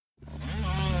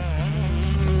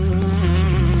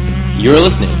You're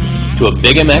listening to a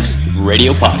Big MX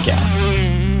radio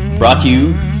podcast, brought to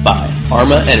you by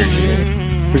Arma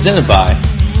Energy, presented by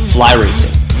Fly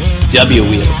Racing, W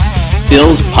Wheels,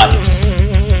 Bill's Pipes,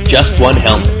 Just One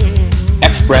Helmets,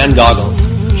 X Brand Goggles,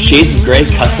 Shades of Grey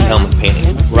Custom Helmet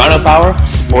Painting, Rhino Power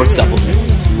Sports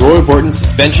Supplements, Roy Borton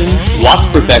Suspension, Watts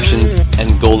Perfections,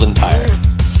 and Golden Tire.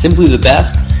 Simply the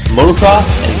best motocross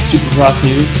and supercross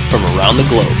news from around the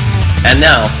globe. And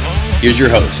now, here's your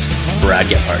host, Brad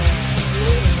Gephardt.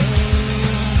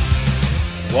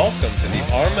 Welcome to the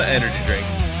Arma Energy Drink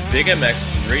Big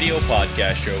MX radio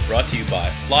podcast show, brought to you by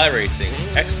Fly Racing,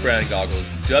 X Brand Goggles,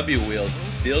 W Wheels,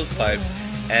 Bill's Pipes,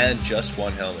 and Just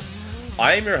One Helmets.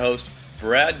 I am your host,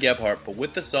 Brad Gephardt, but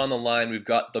with us on the line, we've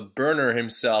got the burner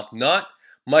himself, not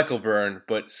Michael Byrne,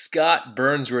 but Scott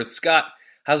Burnsworth. Scott,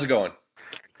 how's it going?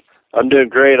 I'm doing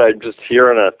great. I'm just here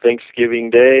on a Thanksgiving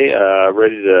day,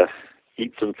 ready to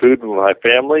eat some food with my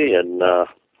family and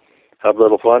have a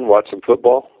little fun, watch some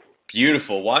football.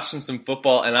 Beautiful, watching some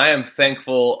football, and I am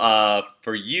thankful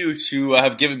for you to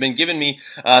have been giving me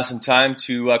some time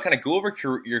to kind of go over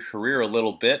your career a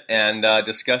little bit and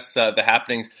discuss the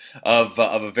happenings of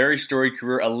a very storied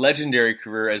career, a legendary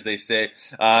career, as they say,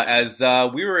 as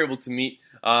we were able to meet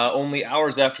only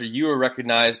hours after you were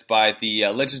recognized by the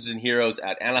Legends and Heroes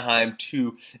at Anaheim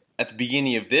 2 at the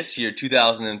beginning of this year,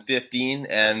 2015.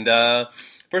 And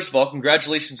first of all,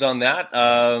 congratulations on that.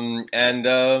 And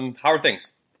how are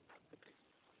things?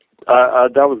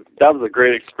 That was a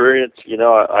great experience. You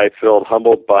know, I feel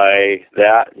humbled by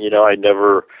that. You know, I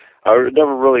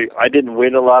didn't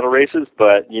win a lot of races,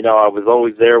 but you know, I was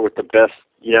always there with the best,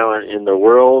 you know, in the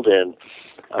world, and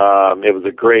it was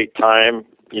a great time,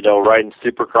 you know, riding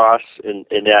Supercross in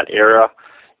that era,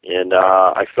 and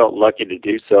I felt lucky to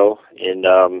do so, and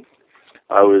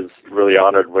I was really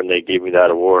honored when they gave me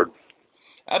that award.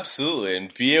 Absolutely,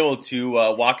 and be able to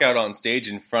walk out on stage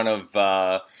in front of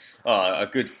a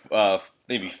good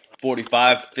maybe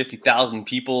 50,000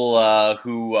 people,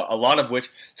 who a lot of which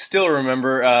still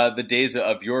remember the days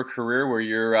of your career where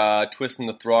you're twisting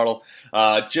the throttle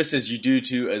just as you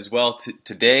do as well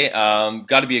today.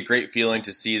 Got to be a great feeling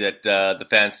to see that the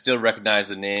fans still recognize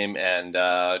the name, and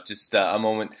just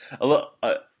an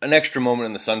extra moment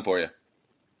in the sun for you.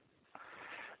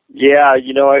 Yeah,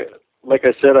 you know, like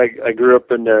I said, I grew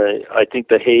up in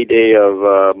the heyday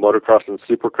of motocross and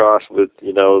supercross with,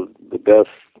 you know, the best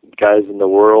guys in the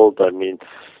world. I mean,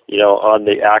 you know, on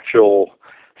the actual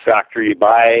factory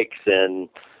bikes, and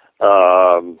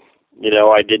you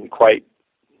know, I didn't quite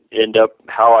end up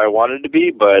how I wanted to be,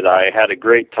 but I had a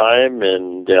great time,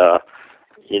 and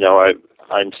you know,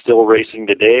 I'm still racing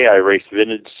today. I race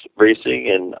vintage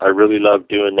racing, and I really love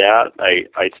doing that.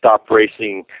 I stopped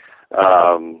racing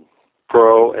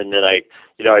pro, and then I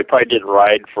probably didn't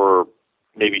ride for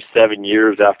maybe 7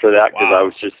 years after that, because Wow.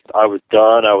 I was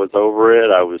done. I was over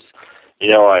it.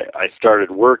 I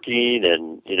started working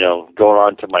and, you know, going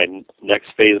on to my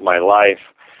next phase of my life.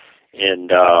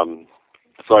 And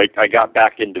so I got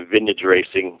back into vintage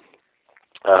racing,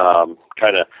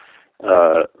 kind of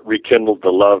rekindled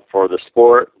the love for the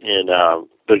sport. And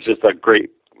there's just a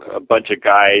bunch of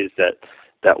guys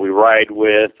that we ride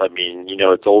with. I mean, you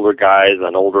know, it's older guys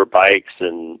on older bikes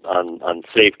and on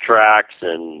safe tracks,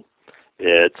 and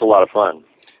it's a lot of fun.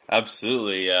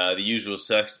 Absolutely, the usual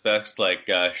suspects like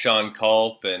Sean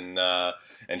Culp and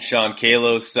Sean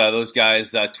Kalos, those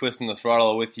guys twisting the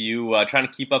throttle with you, trying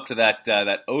to keep up to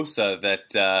that OSA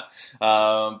that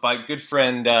my good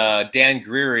friend Dan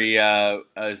Greery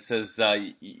says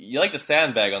you like to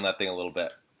sandbag on that thing a little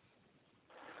bit.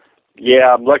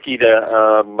 Yeah, I'm lucky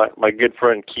to, my good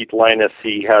friend Keith Linus,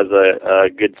 he has a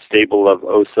good stable of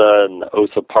OSA and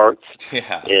OSA parts.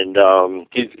 Yeah. And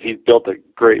he's built a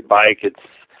great bike.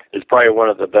 It's probably one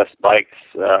of the best bikes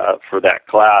for that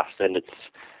class, and it's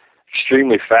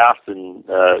extremely fast, and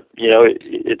you know,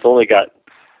 it's only got,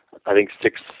 I think,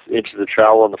 6 inches of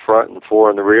travel on the front and 4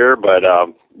 in the rear, but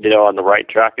you know, on the right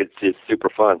track, it's super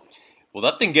fun. Well,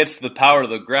 that thing gets to the power of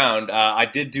the ground. I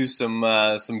did do some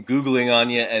Googling on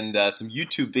you, and some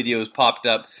YouTube videos popped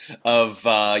up of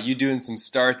you doing some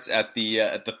starts at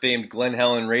the famed Glen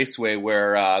Helen Raceway,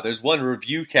 where there's one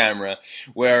review camera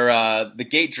where the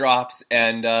gate drops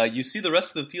and you see the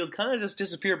rest of the field kind of just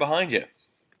disappear behind you.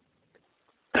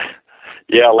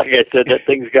 Yeah, like I said, that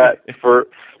thing's got, for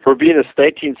being a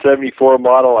 1974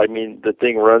 model, I mean, the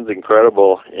thing runs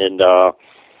incredible, and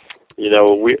you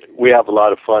know, we have a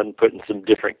lot of fun putting some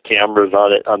different cameras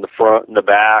on it, on the front and the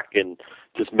back, and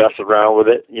just mess around with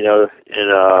it, you know.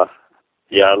 And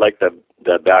yeah, I like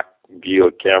the back view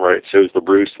of camera. It shows the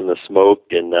Bruce and the smoke,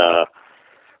 and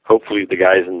hopefully the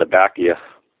guys in the back of you.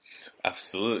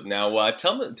 Absolutely. Now,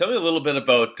 tell me a little bit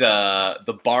about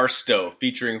the Barstow,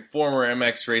 featuring former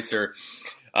MX racer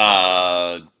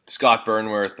Scott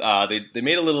Burnworth. They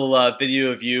made a little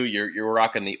video of you. You're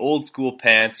rocking the old school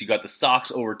pants. You got the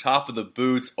socks over top of the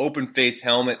boots, open face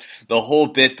helmet, the whole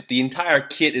bit. But the entire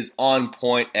kit is on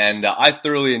point, and I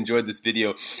thoroughly enjoyed this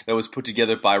video that was put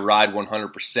together by Ride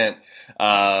 100%.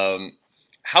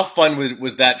 How fun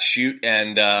was that shoot,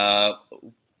 and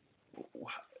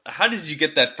how did you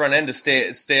get that front end to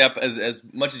stay up as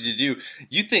much as you do?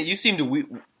 You seem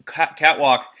to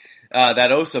catwalk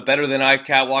that Osa better than I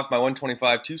catwalk my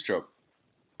 125 two-stroke.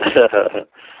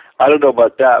 I don't know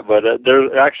about that, but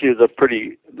there actually is a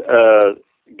pretty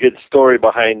good story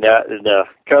behind that, and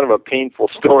kind of a painful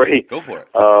story. Go for it.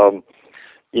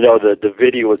 The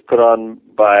video was put on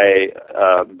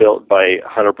built by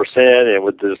 100%, and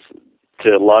with this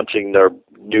to launching their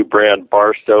new brand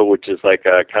Barstow, which is like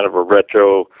a kind of a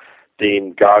retro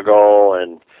themed goggle,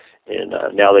 and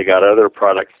now they got other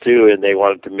products too, and they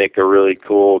wanted to make a really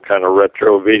cool kind of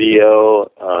retro video,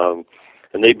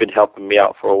 and they've been helping me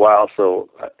out for a while, so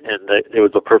it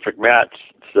was a perfect match.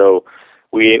 So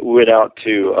we went out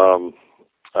to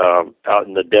out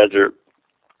in the desert,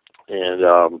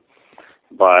 and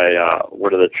by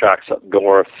one of the tracks up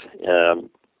north,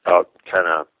 out kind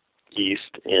of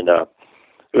east, and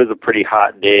it was a pretty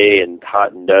hot day and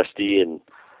hot and dusty, and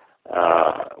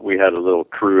we had a little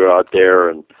crew out there,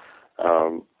 and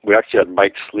we actually had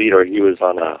Mike Sleater. He was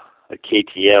on a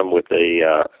KTM with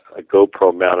a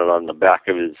GoPro mounted on the back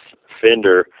of his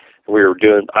fender.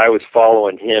 I was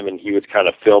following him, and he was kind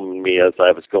of filming me as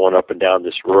I was going up and down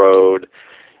this road,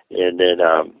 and then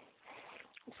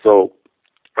so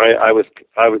I was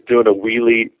doing a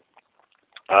wheelie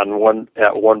at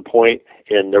one point,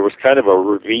 and there was kind of a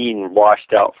ravine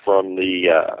washed out from the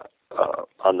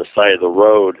on the side of the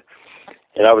road,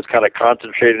 and I was kind of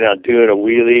concentrating on doing a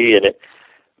wheelie, and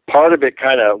part of it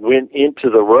kind of went into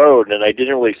the road, and I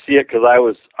didn't really see it because I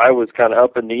was kind of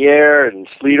up in the air, and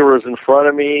Sleater was in front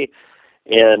of me,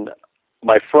 and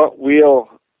my front wheel,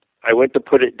 I went to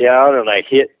put it down, and I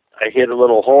hit a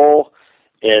little hole,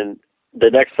 and the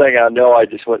next thing I know, I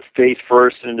just went face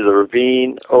first into the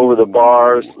ravine, over the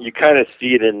bars. You kind of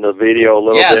see it in the video a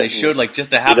little bit. Yeah, they showed like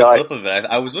just a half a clip of it.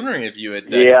 I was wondering if you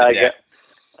had.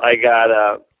 I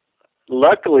got.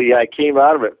 Luckily, I came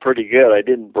out of it pretty good. I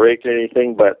didn't break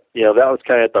anything, but that was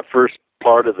kind of the first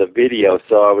part of the video.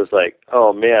 So I was like,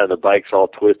 "Oh man, the bike's all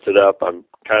twisted up. I'm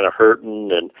kind of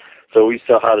hurting," and so we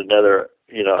still had another,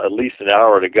 at least an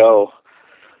hour to go.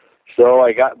 So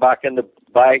I got back in the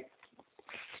bike,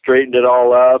 straightened it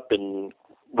all up, and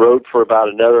rode for about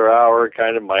another hour.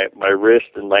 Kind of my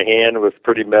wrist and my hand was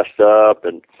pretty messed up,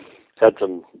 and had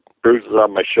some bruises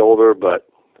on my shoulder, but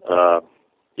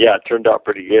yeah, it turned out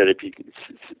pretty good.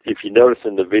 If you notice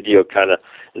in the video, kind of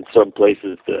in some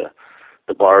places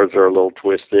the bars are a little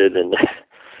twisted, and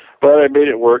but I made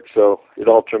it work, so it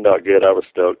all turned out good. I was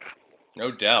stoked.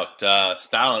 No doubt.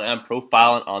 Styling and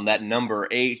profiling on that number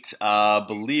 8.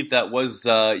 Believe that was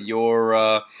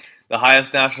your the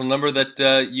highest national number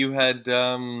that you had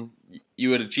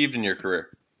achieved in your career.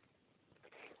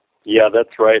 Yeah,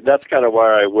 that's right. That's kind of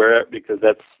why I wear it, because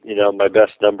that's my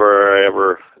best number I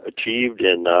ever achieved,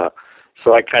 and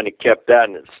so I kind of kept that,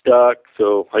 and it stuck.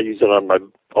 So I use it on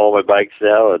all my bikes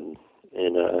now, and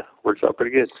works out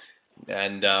pretty good.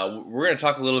 And we're going to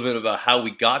talk a little bit about how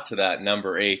we got to that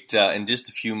number 8 in just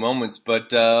a few moments. But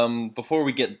before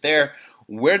we get there,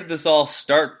 where did this all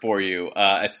start for you?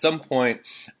 At some point,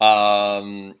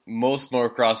 most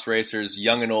motocross racers,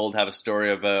 young and old, have a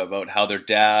story about how their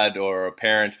dad or a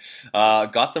parent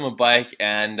got them a bike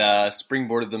and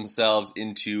springboarded themselves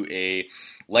into a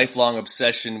lifelong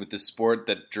obsession with the sport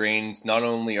that drains not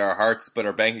only our hearts but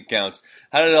our bank accounts.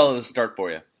 How did all this start for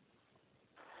you?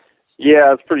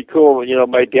 Yeah, it's pretty cool.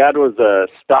 My dad was a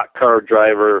stock car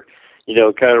driver,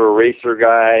 kind of a racer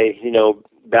guy,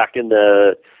 back in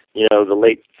the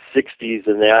late 60s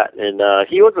and that. And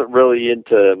he wasn't really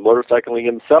into motorcycling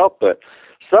himself, but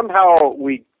somehow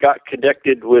we got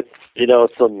connected with,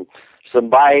 some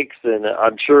bikes. And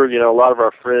I'm sure, a lot of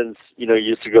our friends,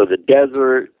 used to go to the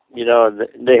desert, and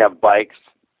they have bikes,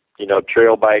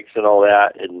 trail bikes and all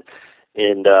that. And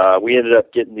we ended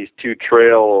up getting these 2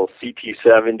 trail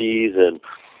CT70s, and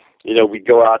we'd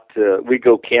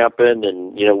go camping,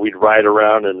 and we'd ride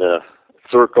around in a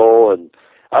circle, and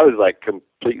I was like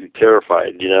completely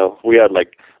terrified. We had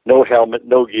like no helmet,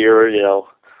 no gear,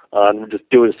 on, just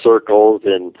doing circles,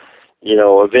 and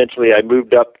eventually I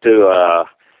moved up to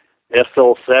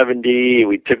SL70.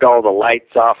 We took all the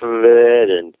lights off of it,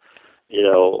 and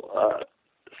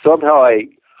somehow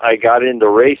I got into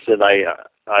racing.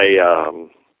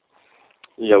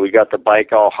 we got the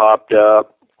bike all hopped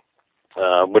up.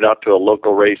 Went out to a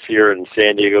local race here in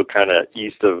San Diego, kind of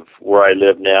east of where I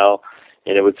live now,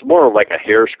 and it was more like a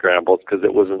hare scramble because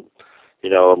it wasn't,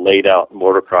 a laid out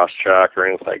motocross track or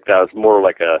anything like that. It was more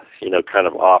like a, kind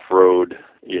of off-road,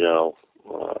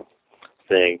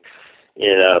 thing.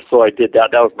 And so I did that.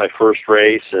 That was my first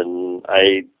race, and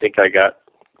I think I got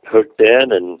hooked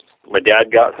then, and my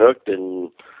dad got hooked,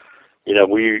 and,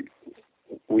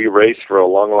 we raced for a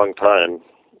long, long time,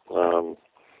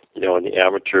 in the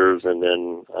amateurs, and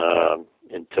then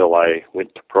until I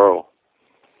went to pro.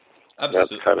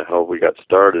 Absolutely. That's kind of how we got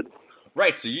started.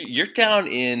 Right, so you're down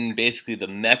in basically the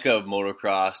mecca of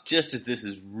motocross, just as this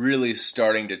is really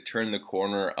starting to turn the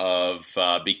corner of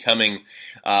becoming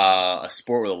a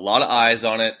sport with a lot of eyes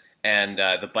on it, and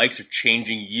the bikes are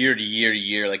changing year to year to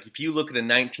year. Like if you look at a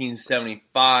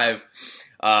 1975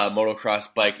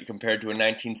 motocross bike compared to a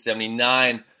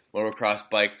 1979 motocross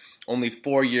bike, only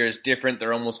 4 years different.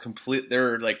 They're almost complete.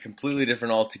 They're like completely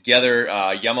different altogether.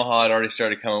 Yamaha had already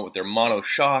started coming out with their mono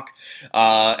shock,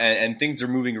 and things are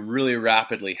moving really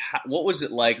rapidly. What was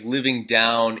it like living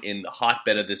down in the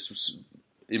hotbed of this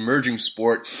emerging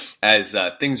sport as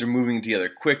things are moving together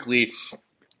quickly?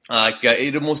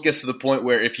 It almost gets to the point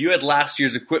where if you had last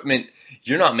year's equipment,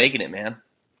 you're not making it, man.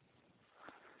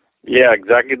 Yeah,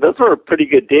 exactly. Those were pretty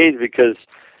good days because,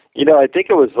 I think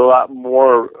it was a lot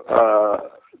more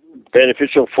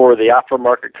beneficial for the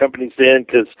aftermarket companies then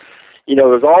because,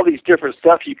 there's all these different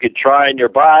stuff you could try on your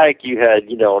bike. You had,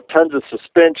 tons of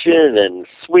suspension and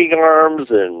swing arms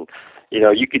and,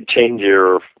 you could change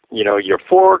your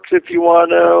forks if you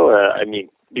want to.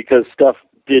 Because stuff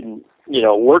didn't,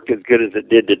 work as good as it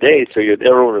did today. So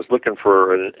everyone was looking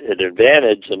for an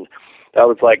advantage. And that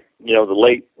was like, the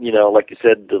late, like you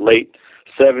said, the late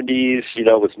 70s,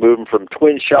 was moving from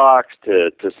twin shocks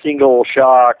to single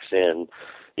shocks and,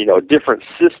 different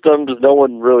systems. No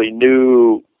one really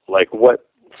knew like what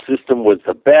system was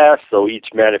the best. So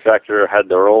each manufacturer had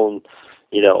their own,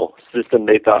 system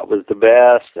they thought was the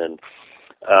best. And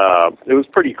it was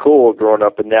pretty cool growing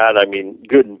up in that.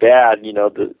 Good and bad,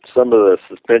 some of the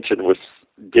suspension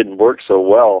didn't work so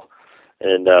well.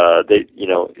 And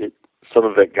some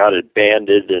of it got it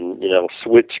banded and,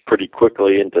 switched pretty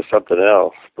quickly into something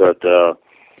else. But,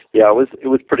 it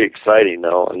was pretty exciting,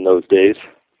 though, in those days.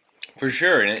 For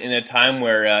sure. In a time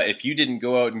where if you didn't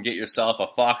go out and get yourself a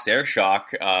Fox Air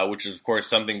Shock, which is, of course,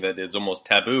 something that is almost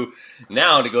taboo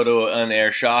now to go to an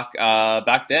Air Shock,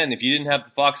 back then, if you didn't have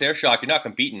the Fox Air Shock, you're not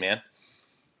competing, man.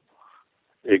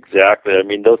 Exactly.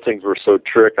 Those things were so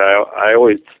trick. I'm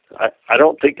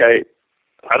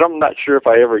not sure if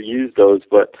I ever used those,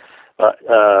 but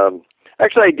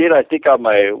actually I did. I think on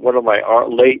one of my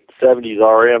late 70s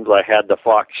RMs, I had the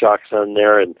Fox shocks on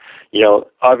there, and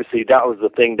obviously that was the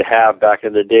thing to have back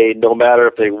in the day. No matter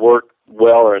if they worked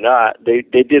well or not, they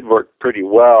did work pretty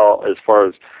well as far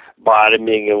as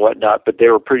bottoming and whatnot, but they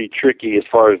were pretty tricky as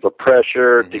far as the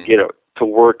pressure to get it to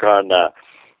work on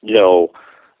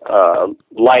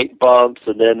light bumps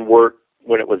and then work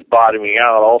when it was bottoming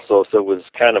out also. So it was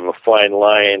kind of a fine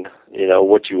line,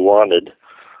 what you wanted.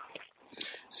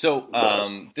 So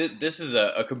this is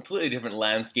a completely different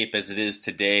landscape as it is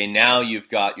today. Now you've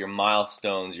got your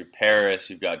Milestones, your Paris,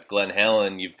 you've got Glen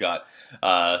Helen, you've got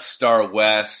Star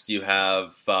West, you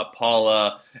have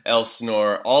Paula,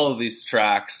 Elsinore, all of these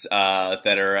tracks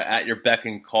that are at your beck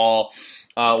and call.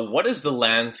 What is the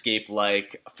landscape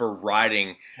like for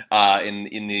riding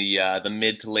in the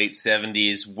mid to late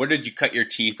 70s? Where did you cut your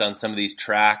teeth on some of these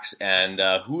tracks, and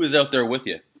who is out there with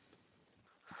you?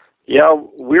 Yeah,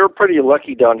 we were pretty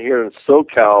lucky down here in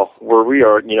SoCal where we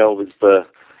are. It was the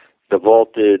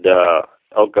vaulted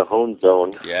El Cajon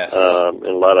zone. Yes. And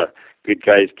a lot of good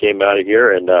guys came out of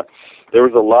here, and there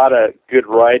was a lot of good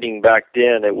riding back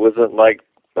then. It wasn't like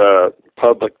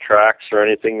public tracks or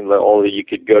anything. Only you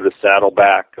could go to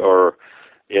Saddleback or,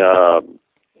 we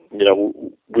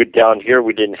down here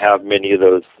we didn't have many of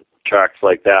those tracks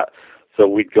like that. So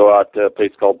we'd go out to a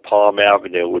place called Palm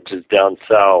Avenue, which is down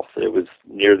south. It was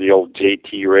near the old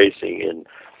JT Racing, and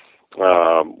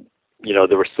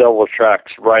there were several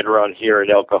tracks right around here in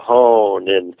El Cajon,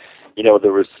 and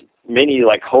there was many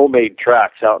like homemade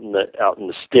tracks out in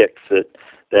the sticks that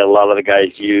a lot of the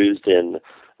guys used, and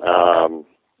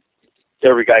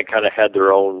every guy kind of had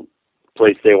their own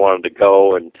place they wanted to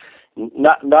go, and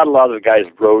not a lot of the guys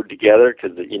rode together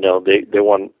because they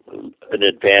want an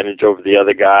advantage over the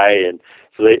other guy, and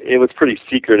so it was pretty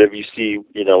secretive. You see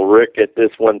Rick at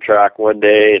this one track one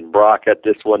day and Brock at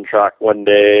this one track one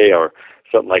day or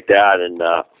something like that, and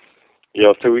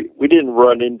so we didn't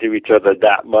run into each other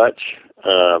that much,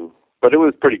 but it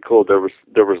was pretty cool. There was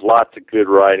lots of good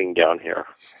riding down here.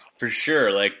 For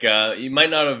sure. Like, you might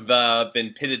not have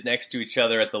been pitted next to each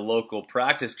other at the local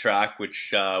practice track,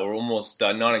 which were almost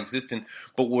non-existent,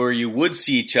 but where you would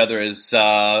see each other is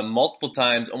multiple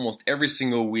times, almost every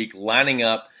single week, lining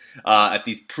up at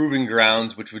these proving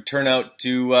grounds, which would turn out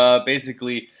to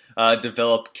basically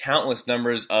develop countless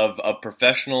numbers of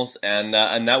professionals, and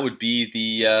that would be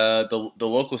the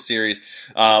local series.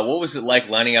 What was it like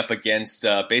lining up against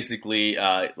basically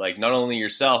like not only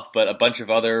yourself but a bunch of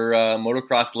other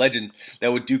motocross legends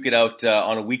that would duke it out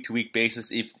on a week-to-week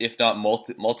basis, if not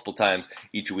multiple times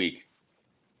each week?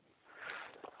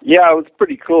 Yeah, it was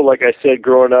pretty cool. Like I said,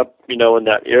 growing up, in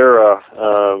that era,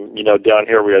 down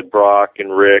here we had Brock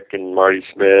and Rick and Marty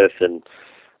Smith and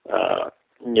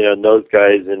and those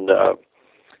guys, and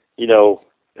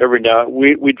every now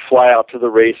we'd fly out to the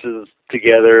races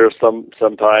together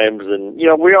sometimes, and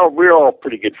we're all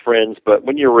pretty good friends. But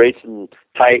when you're racing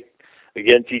tight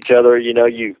against each other, you're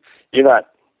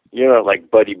not like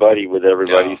buddy with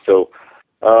everybody. Yeah. So,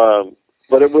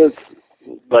 but it was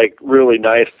like really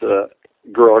nice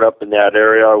growing up in that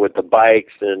area with the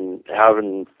bikes and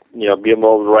having being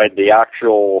able to ride the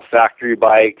actual factory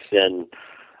bikes and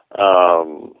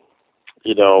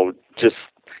just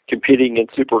competing in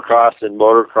Supercross and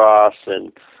motocross.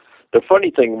 And the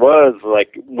funny thing was,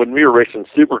 like, when we were racing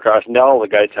Supercross, now all the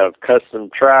guys have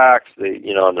custom tracks,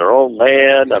 on their own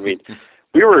land. I mean,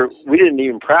 we didn't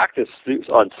even practice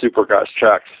on Supercross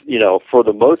tracks, for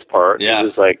the most part. Yeah. It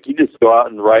was like, you just go out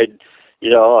and ride,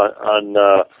 on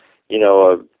a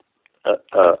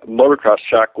motocross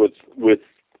track with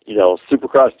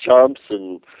Supercross jumps,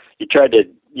 and you try to,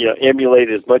 emulate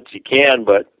it as much as you can,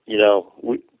 but,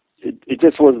 it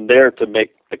just wasn't there to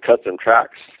make the custom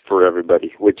tracks for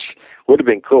everybody, which would have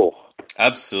been cool.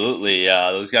 Absolutely.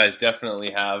 Those guys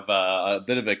definitely have a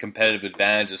bit of a competitive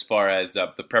advantage as far as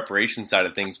the preparation side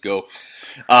of things go.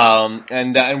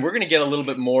 And we're going to get a little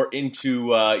bit more into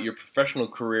your professional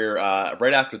career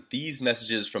right after these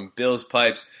messages from Bill's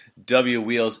Pipes, W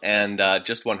Wheels, and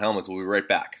Just One Helmets. We'll be right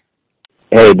back.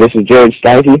 Hey, this is Jared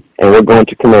Steinke, and we're going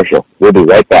to commercial. We'll be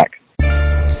right back.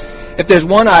 If there's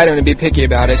one item to be picky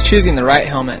about, it's choosing the right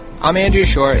helmet. I'm Andrew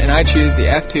Short, and I choose the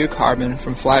F2 Carbon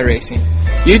from Fly Racing.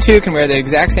 You too can wear the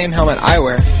exact same helmet I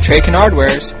wear, Trey Kennard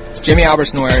wears, Jimmy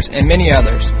Albertson wears, and many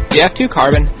others. The F2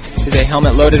 Carbon is a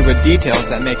helmet loaded with details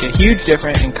that make a huge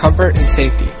difference in comfort and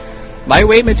safety.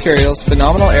 Lightweight materials,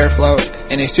 phenomenal airflow,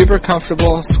 and a super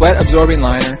comfortable sweat-absorbing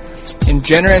liner, and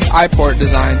generous eye port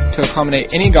design to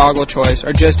accommodate any goggle choice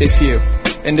are just a few.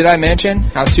 And did I mention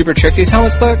how super trick these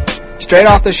helmets look? Straight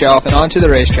off the shelf and onto the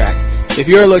racetrack. If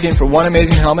you are looking for one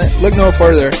amazing helmet, look no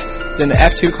further than the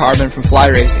F2 Carbon from Fly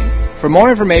Racing. For more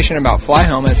information about Fly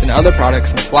helmets and other products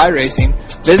from Fly Racing,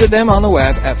 visit them on the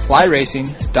web at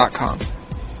flyracing.com.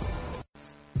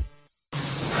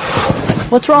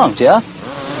 What's wrong, Jeff?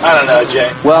 I don't know,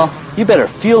 Jay. Well, you better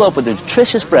fuel up with a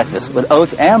nutritious breakfast with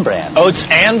Oats and Bran. Oats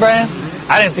and Bran?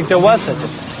 I didn't think there was such a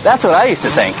thing. That's what I used to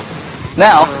think.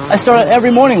 Now, I start out every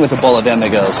morning with a bowl of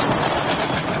Amigos.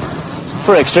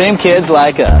 For extreme kids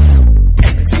like us.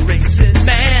 Eric's a racing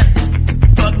man,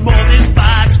 but more than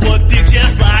bikes, what Big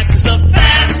Jeff likes is a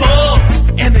fat bull.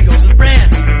 Amigos the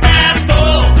brand, fat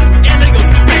bull. Amigos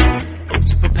the brand,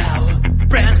 Oats for power,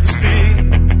 brands for speed.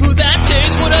 Ooh, that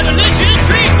tastes what a delicious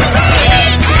treat.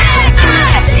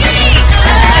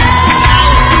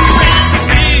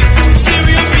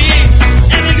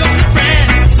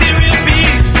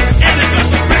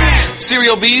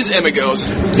 Cereal B's, Amigos.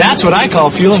 That's what I call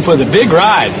fueling for the big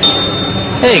ride.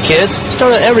 Hey kids,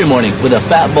 start out every morning with a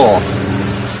fat bowl.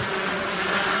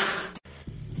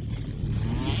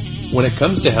 When it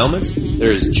comes to helmets,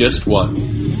 there is just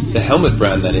one. The helmet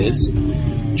brand, that is.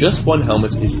 Just One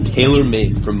Helmets is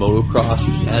tailor-made for motocross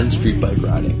and street bike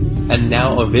riding, and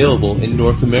now available in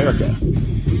North America.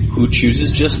 Who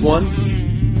chooses Just One?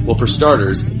 Well, for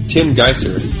starters, Tim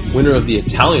Geiser, winner of the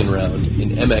Italian round in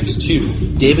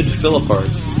MX2, David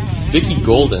Philipparts, Vicky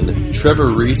Golden, Trevor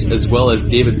Reese, as well as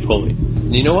David Pulley.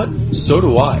 And you know what? So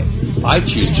do I. I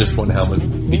choose Just One Helmets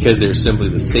because they're simply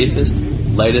the safest,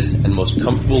 lightest, and most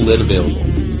comfortable lid available.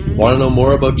 Want to know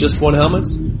more about Just One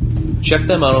Helmets? Check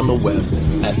them out on the web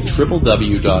at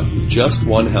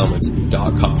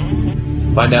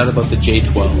www.justonehelmets.com. Find out about the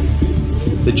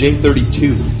J12, the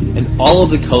J32, and all of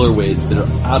the colorways that are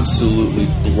absolutely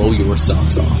blow your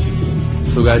socks off.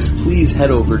 So guys, please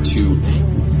head over to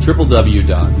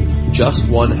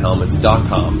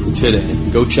www.justonehelmets.com today.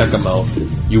 Go check them out.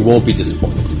 You won't be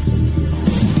disappointed.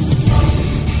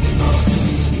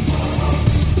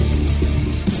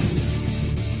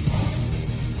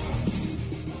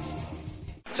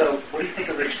 So, what do you think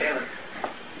of Rich Taylor?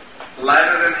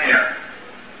 hand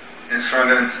and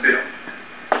stronger than steel.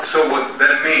 So what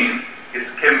that means is it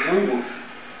can move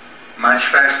much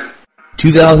faster.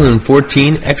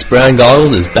 2014 X-Brand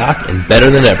Goggles is back and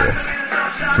better than ever.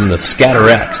 From the Scatter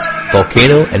X,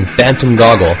 Volcano, and Phantom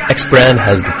Goggle, X-Brand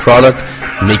has the product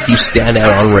to make you stand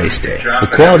out on race day. The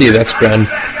quality of X-Brand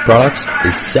products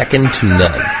is second to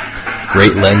none.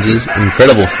 Great lenses,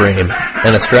 incredible frame,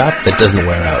 and a strap that doesn't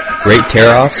wear out. Great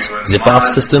tear-offs, zip-off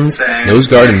systems, nose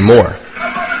guard, and more.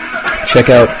 Check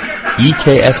out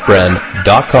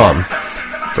eksbrand.com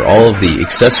for all of the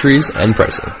accessories and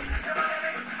pricing.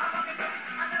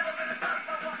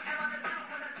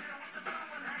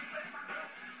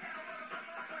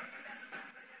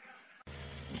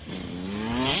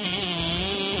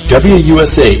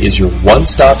 WUSA is your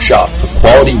one-stop shop for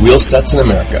quality wheel sets in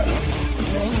America.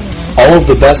 All of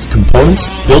the best components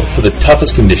built for the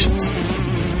toughest conditions.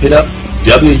 Hit up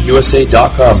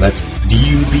WUSA.com, that's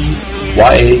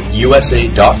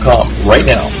DUBYAUSA.com right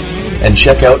now, and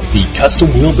check out the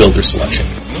custom wheel builder selection.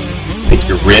 Pick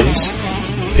your rims,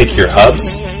 pick your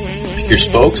hubs, pick your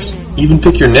spokes, even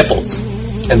pick your nipples,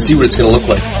 and see what it's going to look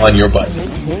like on your bike.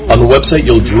 On the website,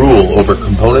 you'll drool over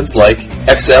components like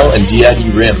XL and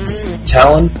DID rims,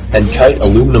 Talon and Kite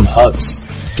aluminum hubs,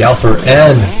 Galfer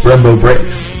and Brembo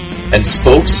brakes, and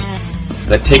spokes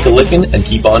that take a licking and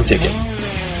keep on ticking.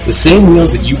 The same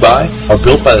wheels that you buy are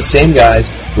built by the same guys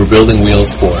who are building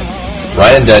wheels for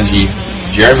Ryan Dungey,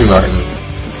 Jeremy Martin,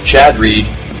 Chad Reed,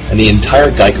 and the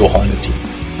entire Geico Honda team.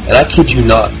 And I kid you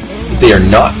not, they are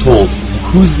not told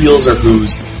whose wheels are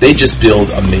whose, they just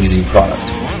build amazing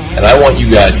product. And I want you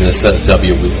guys in a set of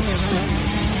W wheels.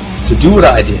 So do what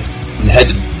I did and head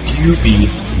to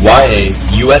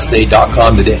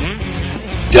DUBYAUSA.com today.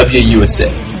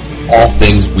 WUSA, all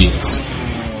things wheels.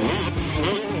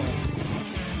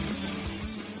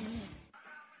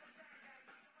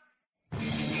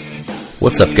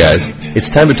 What's up, guys? It's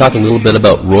time to talk a little bit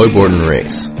about Roy Borden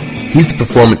Race. He's the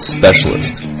performance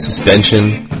specialist.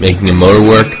 Suspension, making a motor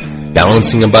work,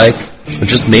 balancing a bike, or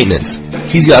just maintenance.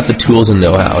 He's got the tools and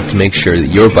know-how to make sure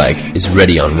that your bike is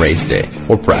ready on race day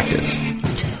or practice.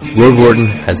 Roy Borden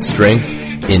has strength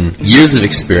in years of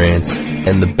experience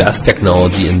and the best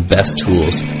technology and best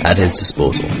tools at his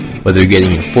disposal. Whether you're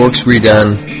getting your forks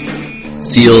redone,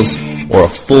 seals, or a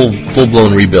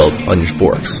full-blown rebuild on your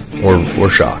forks or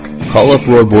shock. Call up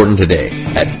Roy Borden today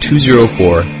at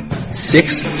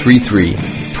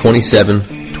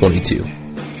 204-633-2722.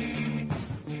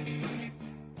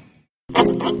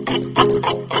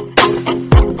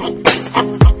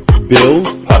 Bill's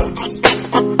Pipes,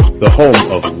 the home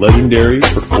of legendary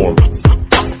performance.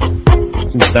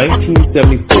 Since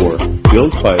 1974,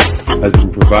 Bill's Pipes has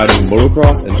been providing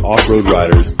motocross and off-road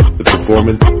riders the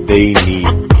performance they need.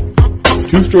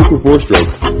 Two-stroke or four-stroke,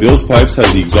 Bill's Pipes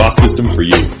has the exhaust system for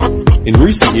you. In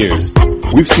recent years,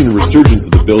 we've seen a resurgence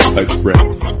of the Bill's Pipes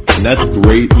brand, and that's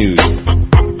great news.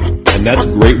 And that's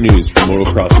great news for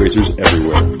motocross racers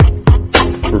everywhere.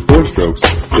 For four strokes,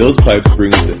 Bill's Pipes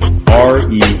brings the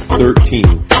RE13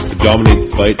 to dominate the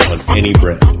fight on any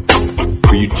brand.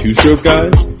 For you two-stroke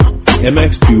guys, the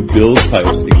MX2 Bill's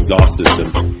Pipes exhaust system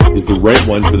is the right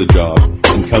one for the job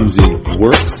and comes in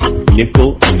Works,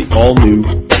 Nickel, and the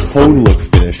all-new Cone look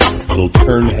finish that'll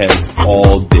turn heads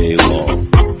all day long.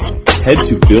 Head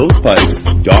to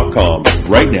billspipes.com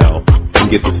right now and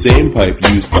get the same pipe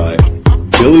used by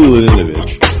Billy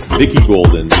Lininovich, Vicky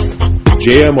Golden, the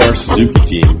JMR Suzuki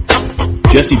team,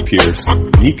 Jesse Pierce,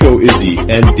 Nico Izzy,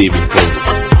 and David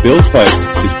Cody. Bill's Pipes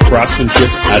is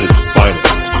craftsmanship at its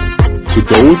finest. So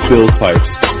go with Bill's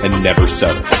Pipes and never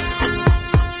settle.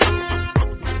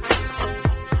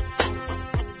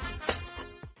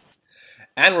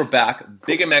 And we're back.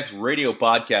 Big MX Radio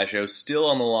Podcast Show, still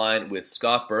on the line with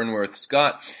Scott Burnworth.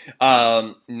 Scott,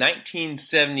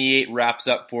 1978 wraps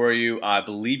up for you. I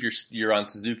believe you're on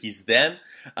Suzuki's then,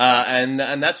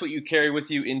 and that's what you carry with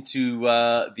you into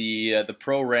the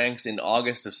pro ranks in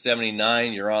August of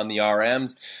 '79. You're on the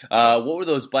RMs. What were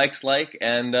those bikes like,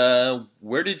 and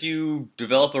where did you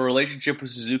develop a relationship with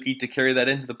Suzuki to carry that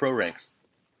into the pro ranks?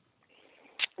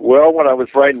 Well, when I was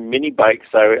riding mini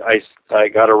bikes, I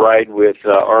got a ride with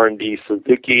R&D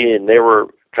Suzuki, and they were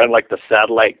kind of like the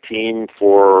satellite team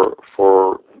for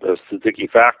the Suzuki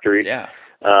factory. Yeah.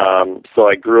 So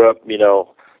I grew up,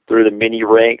 through the mini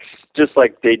ranks, just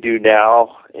like they do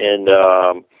now. And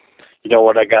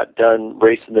when I got done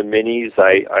racing the minis,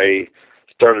 I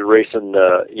started racing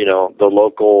the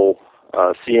local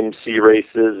CMC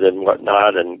races and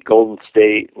whatnot, and Golden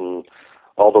State and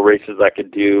all the races I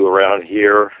could do around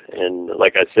here. And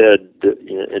like I said,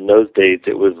 in those days,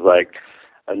 it was like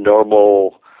a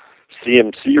normal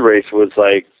CMC race was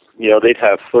like, they'd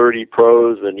have 30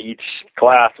 pros in each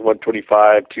class,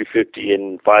 125, 250,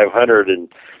 and 500,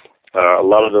 and a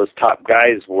lot of those top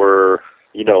guys were,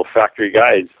 factory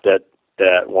guys that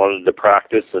wanted to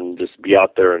practice and just be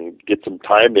out there and get some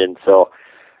time in. So,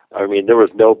 I mean, there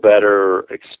was no better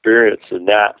experience than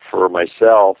that for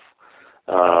myself.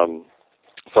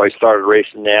 So I started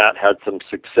racing that, had some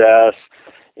success,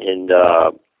 and,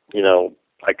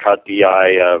 I caught the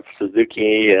eye of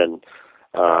Suzuki, and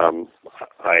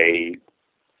I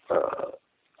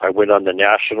went on the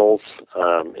Nationals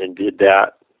and did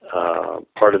that,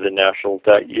 part of the Nationals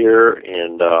that year,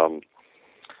 and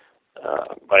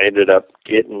I ended up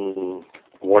getting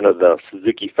one of the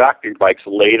Suzuki factory bikes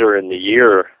later in the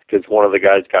year because one of the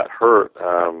guys got hurt,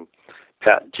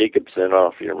 Pat Jacobson. I don't know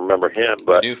if you remember him,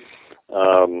 but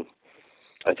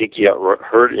I think he got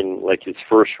hurt in like his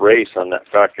first race on that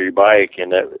factory bike,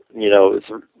 and that, it's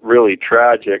really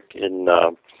tragic. And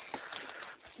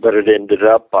but it ended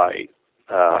up I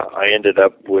ended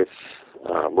up with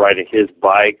riding his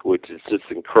bike, which is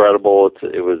just incredible.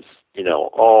 It was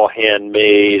all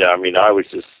handmade. I mean, I was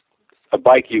just a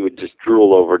bike you would just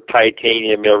drool over.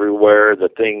 Titanium everywhere. The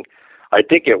thing, I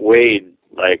think it weighed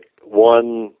like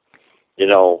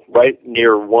right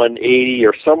near 180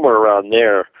 or somewhere around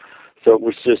there. So it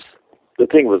was just, the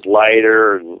thing was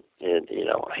lighter and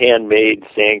handmade,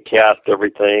 sand cast,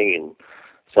 everything. And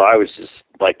so I was just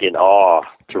like in awe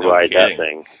to ride that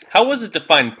thing. How was it to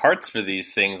find parts for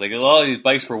these things? Like, a lot of these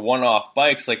bikes were one-off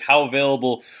bikes. Like, how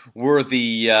available were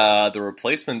the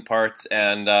replacement parts,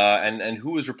 and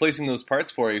who was replacing those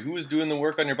parts for you? Who was doing the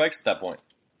work on your bikes at that point?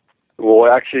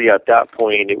 Well, actually, at that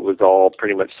point, it was all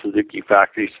pretty much Suzuki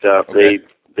factory stuff. Okay.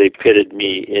 They pitted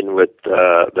me in with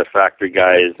the factory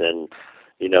guys, and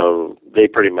they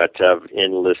pretty much have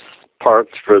endless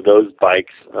parts for those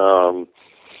bikes.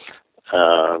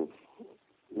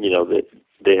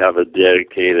 They have a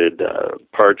dedicated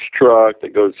parts truck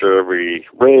that goes through every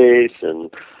race,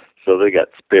 and so they got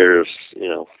spares,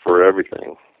 for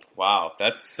everything. Wow,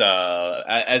 that's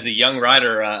as a young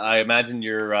rider, I imagine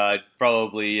you're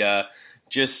probably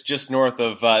just north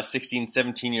of 16,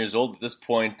 17 years old at this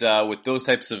point, with those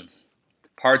types of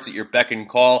parts at your beck and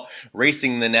call,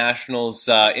 racing the Nationals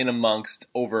in amongst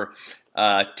over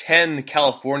 10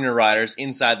 California riders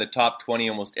inside the top 20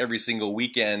 almost every single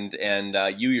weekend, and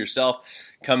you yourself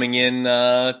coming in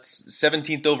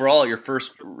 17th overall at your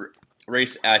first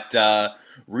race at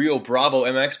Rio Bravo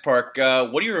MX Park.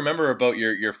 What do you remember about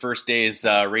your first days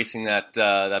racing that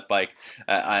bike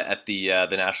at the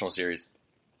National Series?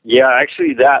 Yeah,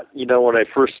 actually that, when I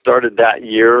first started that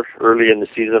year, early in the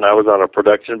season, I was on a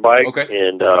production bike. Okay.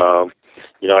 And,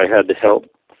 I had the help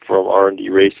from R&D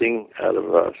Racing out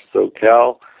of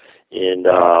SoCal. And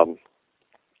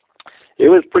it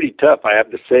was pretty tough, I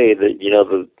have to say, that,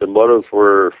 the motos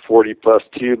were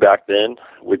 40+2 back then,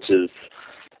 which is,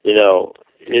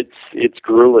 it's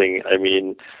grueling. I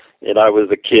mean, and I was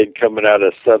a kid coming out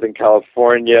of Southern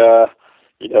California.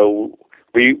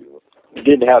 We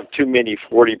didn't have too many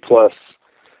 40+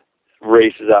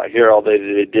 races out here, although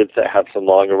they did have some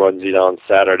longer ones, on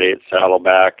Saturday at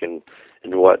Saddleback and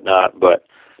whatnot.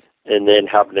 And then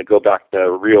having to go back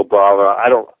to Rio Bravo, I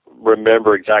don't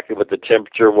remember exactly what the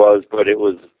temperature was, but it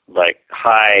was like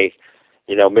high,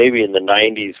 maybe in the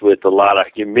 90s with a lot of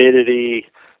humidity.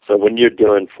 So when you're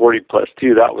doing 40+2,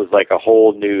 that was like a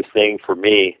whole new thing for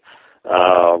me.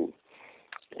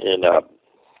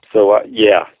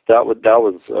 That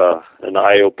was an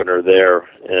eye opener there.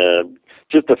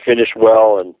 Just to finish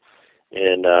well and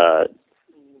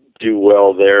do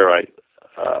well there, I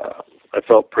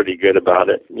felt pretty good about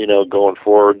it. Going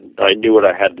forward, I knew what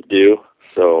I had to do,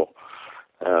 so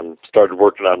started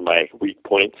working on my weak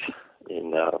points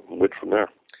and went from there.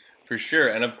 For sure,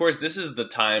 and of course, this is the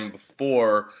time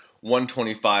before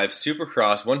 125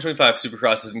 Supercross. 125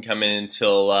 Supercross doesn't come in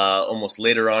until almost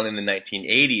later on in the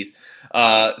 1980s.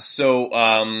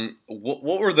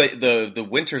 What were the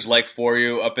winters like for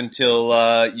you up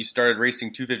until you started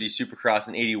racing 250 Supercross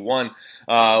in 81?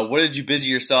 What did you busy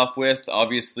yourself with?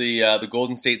 Obviously, the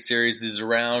Golden State Series is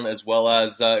around, as well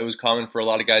as it was common for a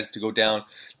lot of guys to go down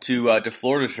to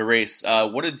Florida to race.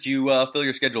 What did you fill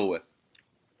your schedule with?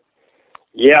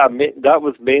 Yeah, that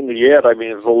was mainly it. I mean,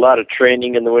 there was a lot of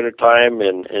training in the wintertime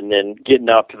and then getting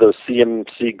out to those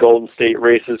CMC Golden State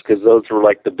races, because those were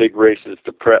like the big races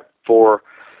to prep for,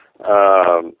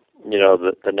 the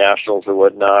Nationals and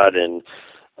whatnot. And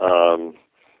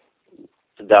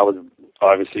that was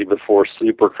obviously before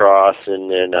Supercross. And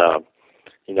then,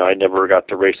 I never got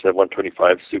to race that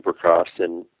 125 Supercross.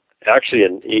 And actually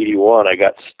in 81, I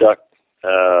got stuck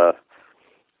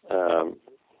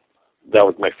that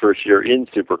was my first year in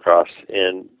Supercross,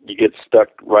 and you get stuck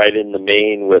right in the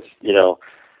main with,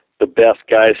 the best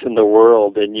guys in the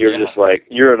world, and you're just like,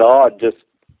 you're in awe just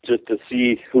to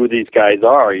see who these guys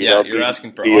are. You're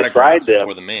asking for autographs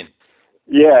before the main.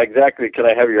 Yeah, exactly. Can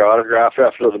I have your autograph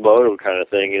after the moto kind of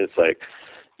thing? And it's like,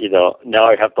 now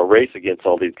I have to race against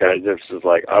all these guys. It's just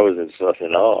like, I was just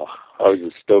in awe. I was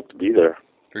just stoked to be there.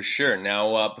 For sure.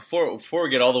 Now, before we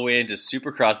get all the way into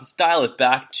Supercross, let's dial it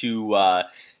back to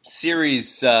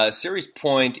Series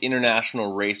Point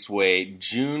International Raceway,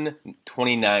 June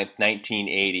 29th,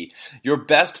 1980. Your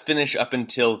best finish up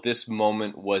until this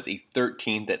moment was a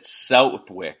 13th at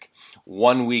Southwick,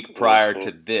 1 week prior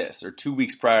to this, or 2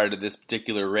 weeks prior to this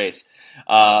particular race.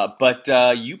 But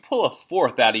you pull a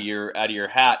fourth out of your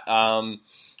hat.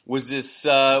 Was this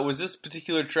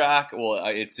particular track? Well,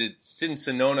 it's in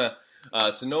Sonoma,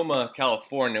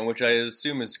 California, which I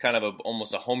assume is kind of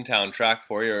almost a hometown track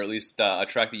for you, or at least a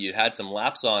track that you had some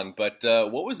laps on. But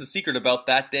what was the secret about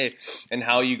that day, and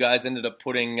how you guys ended up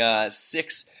putting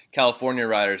 6 California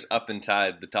riders up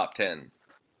inside the top 10?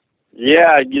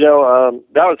 Yeah, that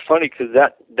was funny because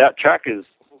that track is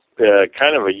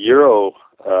kind of a Euro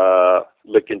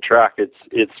looking track.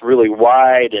 It's really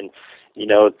wide, and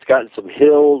it's gotten some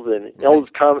hills, and it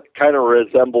almost kind of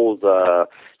resembles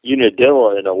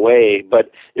Unadilla in a way, but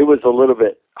it was a little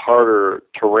bit harder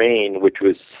terrain, which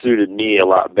suited me a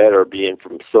lot better being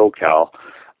from SoCal.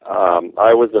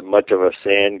 I wasn't much of a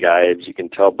sand guy, as you can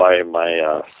tell by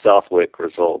my Southwick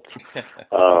results.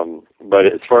 But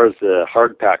as far as the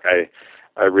hard pack,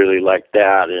 I really liked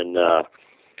that, and that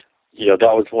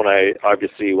was when I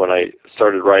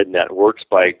started riding that works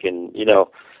bike, and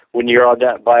when you're on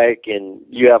that bike and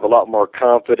you have a lot more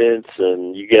confidence,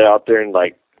 and you get out there and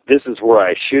like, this is where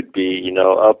I should be,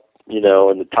 up, in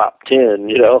the top 10,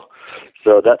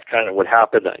 So that's kind of what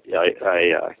happened.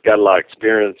 I got a lot of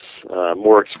experience,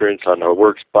 more experience on the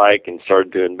works bike, and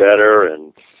started doing better,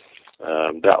 and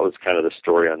that was kind of the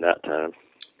story on that time.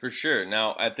 For sure.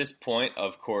 Now, at this point,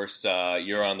 of course,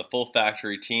 you're on the full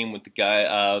factory team with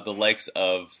the likes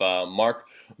of Mark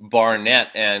Barnett,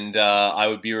 and I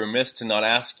would be remiss to not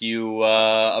ask you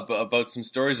about some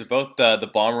stories about the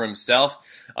bomber himself.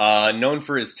 Known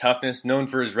for his toughness, known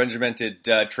for his regimented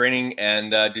training,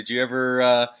 and did you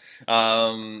ever,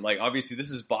 obviously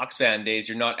this is box fan days,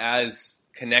 you're not as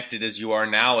connected as you are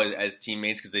now as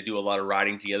teammates, because they do a lot of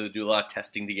riding together, do a lot of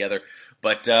testing together.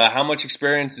 But how much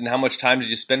experience and how much time did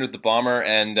you spend with the bomber,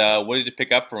 and what did you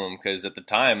pick up from him? Because at the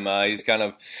time, he's kind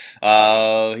of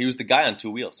he was the guy on two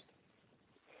wheels.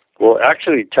 Well,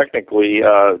 actually, technically,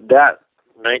 that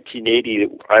 1980,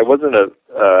 I wasn't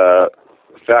a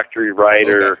factory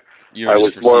rider. Okay. I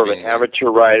was more of an amateur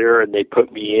rider, and they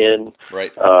put me in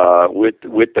with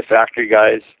the factory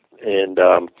guys, and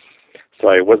so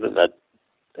I wasn't a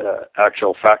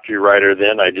actual factory rider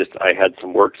then. I had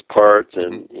some works parts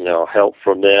and help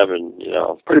from them, and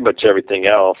pretty much everything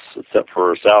else except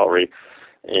for salary.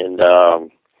 And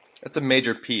that's a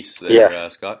major piece there,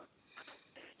 Scott.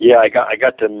 Yeah, I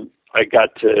got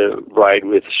to ride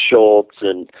with Schultz,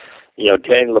 and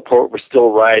Danny Laporte was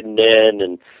still riding then,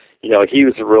 and he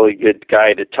was a really good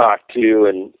guy to talk to,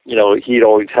 and he'd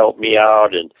always help me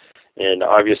out, and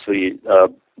obviously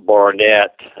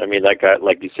Barnett, I mean, that guy,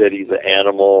 like you said, he's an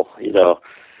animal.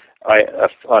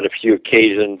 On a few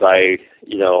occasions,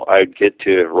 I'd get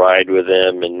to ride with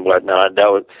him and whatnot.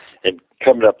 And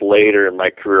coming up later in my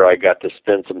career, I got to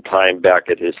spend some time back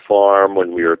at his farm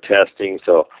when we were testing.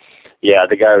 So, yeah,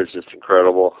 the guy was just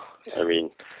incredible. I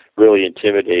mean, really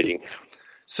intimidating.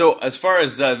 So as far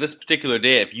as this particular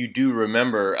day, if you do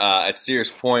remember at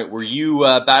Sears Point, were you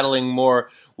battling more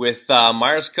with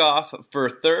Myerscough for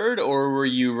third, or were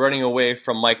you running away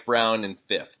from Mike Brown in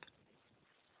fifth?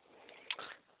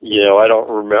 I don't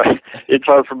remember. It's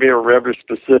hard for me to remember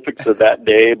specifics of that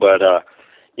day, but I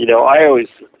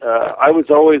was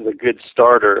always a good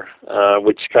starter,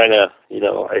 which kind of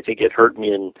I think it hurt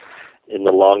me in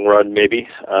the long run maybe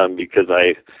because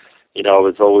I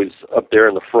was always up there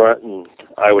in the front, and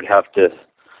I would have to,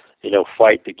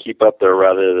 fight to keep up there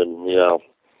rather than,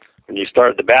 when you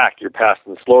start at the back, you're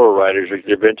passing slower riders,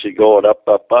 you're eventually going up.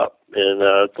 And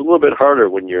it's a little bit harder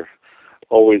when you're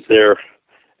always there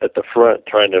at the front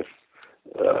trying to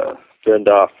fend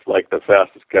off like the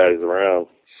fastest guys around.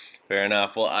 Fair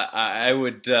enough. Well, I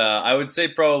would say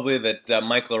probably that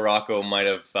Mike LaRocco might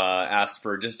have asked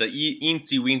for just a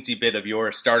eensy weensy bit of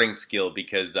your starting skill,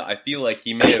 because I feel like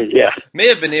he may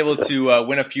have been able to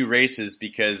win a few races,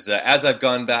 because as I've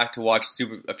gone back to watch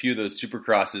a few of those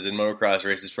Supercrosses and motocross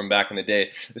races from back in the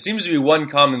day, there seems to be one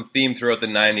common theme throughout the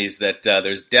 90s, that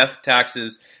there's death,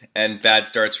 taxes, and bad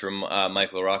starts from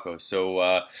Mike LaRocco.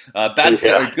 So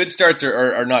good starts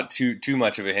are not too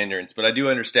much of a hindrance, but I do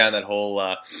understand that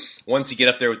whole once you get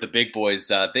up there with the big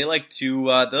boys, they like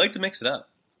to mix it up.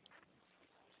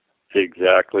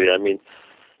 Exactly. I mean,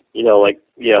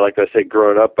 like I said,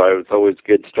 growing up, I was always a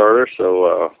good starter,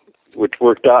 so which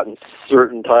worked out in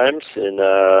certain times, and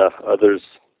others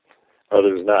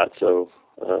not. So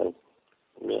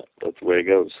that's the way it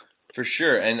goes. For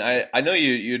sure, and I know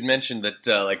you had mentioned that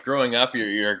like growing up,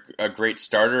 you're a great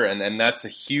starter, and that's a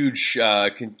huge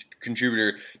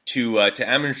contributor to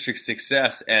amateur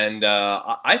success. And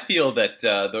I feel that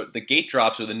the gate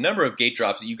drops, or the number of gate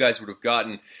drops that you guys would have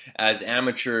gotten as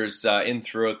amateurs in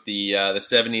throughout the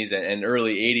 70s and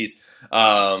early 80s,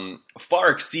 far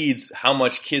exceeds how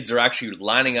much kids are actually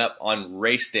lining up on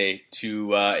race day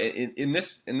to in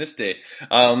this day.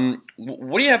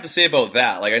 What do you have to say about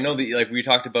that? Like, I know that, like we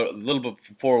talked about a little bit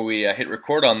before we hit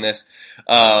record on this,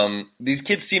 these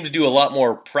kids seem to do a lot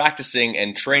more practicing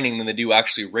and training than they do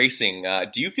actually racing.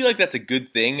 Do you feel like that's a good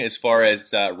thing as far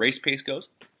as race pace goes?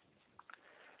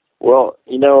 Well,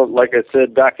 like I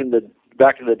said, back in the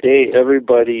day,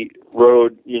 everybody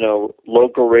rode,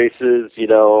 local races.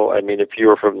 I mean, if you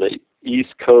were from the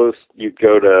East Coast, you'd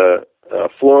go to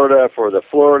Florida for the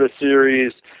Florida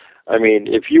Series. I mean,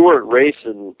 if you weren't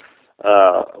racing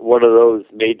one of those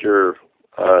major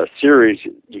series,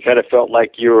 you kind of felt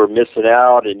like you were missing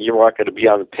out, and you weren't going to be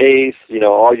on the pace.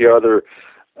 All your other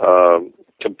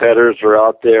competitors are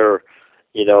out there,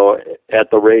 at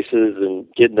the races and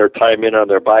getting their time in on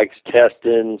their bikes,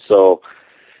 testing. So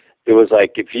it was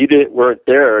like, if you weren't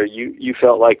there, you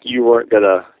felt like you weren't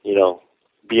gonna,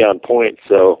 be on point.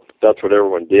 So that's what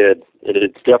everyone did, and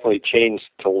it's definitely changed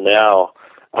till now.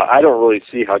 I don't really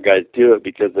see how guys do it,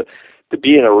 because to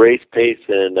be in a race pace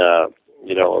and a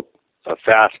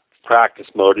fast practice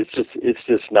mode, it's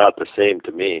just not the same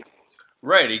to me.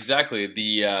 Right, exactly.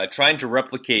 The trying to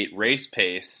replicate race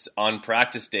pace on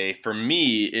practice day for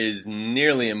me is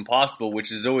nearly impossible,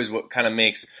 which is always what kind of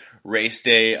makes race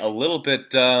day a little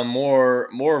bit more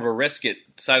of a risk it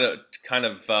side of kind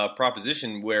of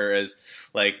proposition. Whereas,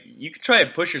 like, you can try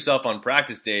and push yourself on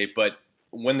practice day, but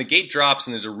when the gate drops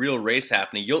and there's a real race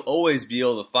happening, you'll always be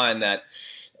able to find that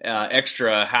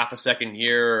extra half a second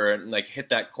here, or like hit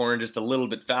that corner just a little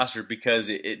bit faster, because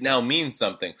it now means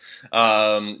something.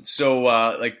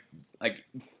 So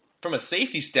from a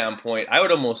safety standpoint, I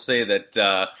would almost say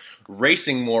that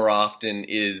racing more often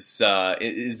is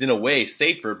in a way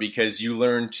safer, because you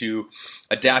learn to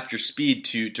adapt your speed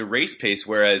to race pace.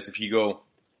 Whereas if you go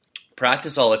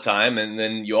practice all the time and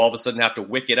then you all of a sudden have to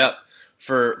wick it up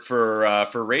for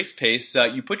race pace,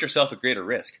 you put yourself at greater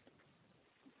risk.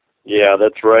 Yeah,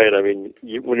 that's right. I mean,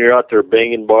 when you're out there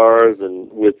banging bars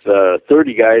and with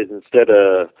 30 guys instead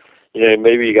of,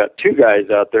 maybe you got 2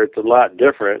 guys out there, it's a lot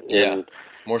different. Yeah, and,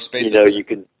 more space. You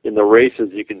can, in the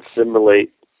races, you can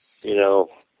simulate,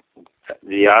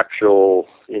 the actual,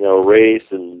 race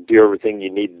and do everything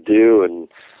you need to do. And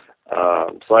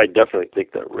so I definitely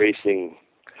think that racing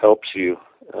helps you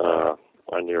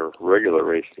on your regular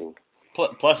racing.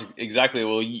 Plus, exactly.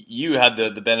 Well, you had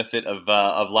the benefit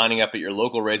of lining up at your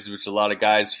local races, which a lot of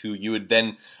guys who you would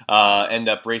then end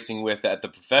up racing with at the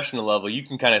professional level, you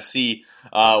can kind of see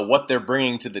what they're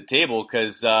bringing to the table.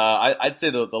 Because I'd say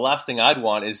the last thing I'd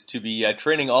want is to be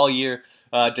training all year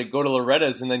to go to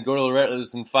Loretta's, and then go to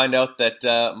Loretta's and find out that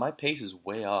my pace is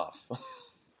way off.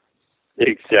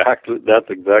 Exactly. That's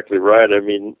exactly right. I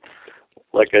mean,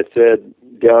 like I said,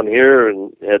 down here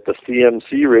and at the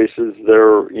CMC races,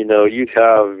 you'd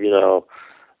have,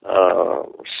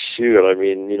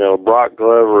 Brock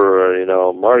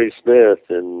Glover, Marty Smith,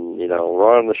 and,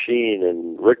 Ron Lachine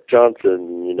and Rick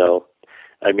Johnson,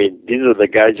 these are the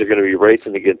guys you're going to be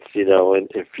racing against, in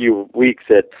a few weeks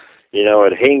at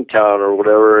Hangtown or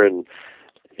whatever. And,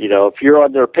 if you're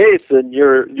on their pace, then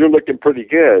you're looking pretty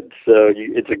good. So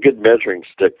it's a good measuring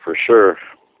stick for sure.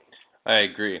 I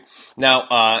agree. Now,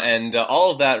 and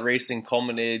all of that racing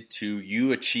culminated to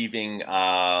you achieving,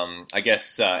 any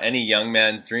young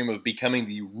man's dream of becoming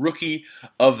the Rookie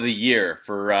of the Year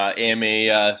for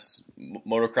AMA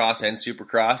Motocross and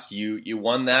Supercross. You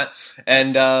won that,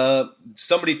 and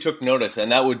somebody took notice,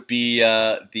 and that would be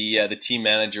the team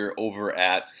manager over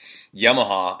at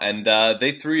Yamaha, and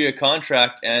they threw you a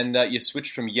contract, and you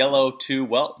switched from yellow to,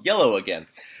 well, yellow again.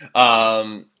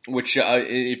 Which,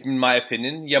 in my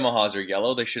opinion, Yamahas are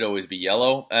yellow. They should always be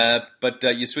yellow. But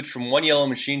you switched from one yellow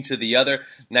machine to the other,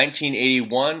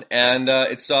 1981, and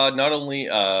it saw not only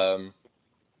a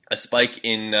spike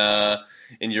in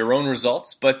your own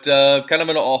results, but kind of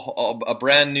a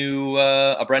brand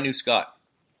new Scott.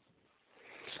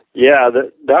 Yeah,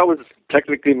 that was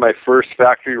technically my first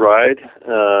factory ride,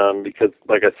 because,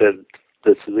 like I said,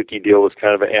 the Suzuki deal was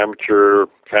kind of an amateur,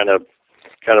 kind of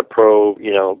pro,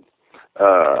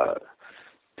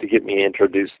 to get me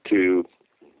introduced to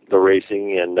the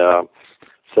racing. And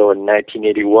so in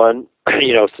 1981,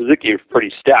 Suzuki was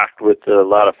pretty stacked with a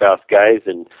lot of fast guys,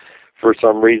 and for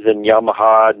some reason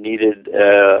Yamaha needed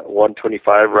a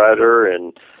 125 rider,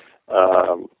 and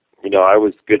I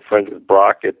was good friends with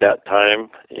Brock at that time,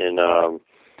 and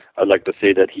I'd like to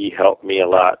say that he helped me a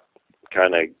lot,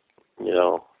 kind of,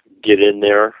 get in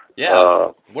there.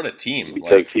 Yeah, what a team!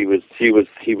 Because he was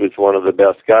one of the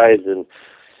best guys, and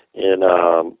it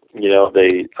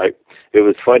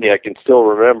was funny. I can still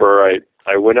remember.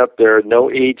 I went up there, no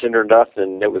agent or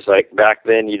nothing. It was like back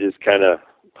then you just kind of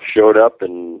showed up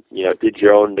and did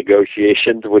your own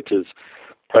negotiations, which is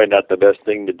probably not the best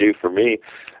thing to do for me.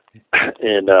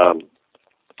 And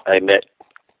I met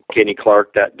Kenny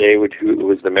Clark that day, who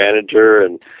was the manager,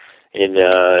 and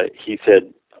he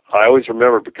said, I always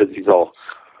remember, because he's all,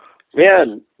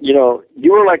 man, you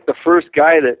were like the first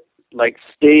guy that like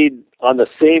stayed on the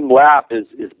same lap as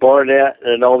Barnett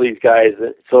and all these guys.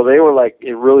 So they were like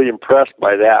really impressed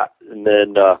by that. And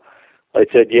then I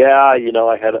said, yeah,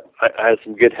 I had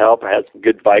some good help. I had some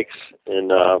good bikes,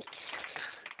 and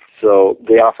so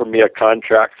they offered me a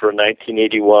contract for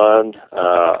 1981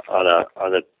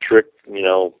 on a trick,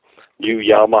 new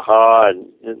Yamaha,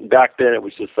 and back then it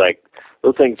was just like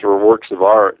those things were works of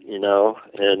art, and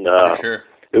sure.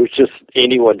 It was just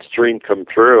anyone's dream come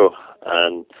true.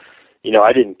 And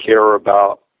I didn't care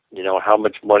about how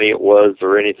much money it was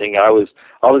or anything. I was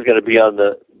going to be on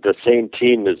the same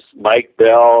team as Mike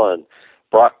Bell and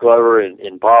Brock Glover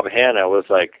and Bob Hanna. I was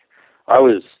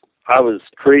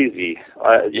crazy.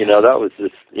 That was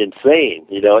just insane.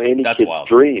 Any That's kid's wild.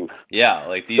 dream. Yeah,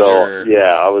 like these are.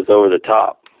 Yeah, I was over the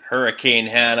top. Hurricane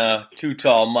Hanna, Too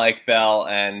Tall Mike Bell,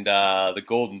 and the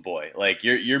Golden Boy. Like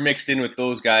you're mixed in with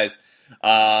those guys.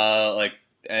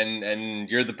 And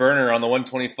you're the burner on the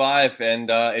 125, and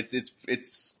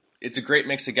it's a great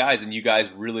mix of guys, and you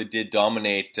guys really did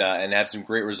dominate and have some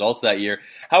great results that year.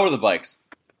 How were the bikes?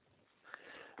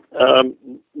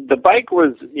 The bike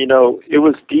was, it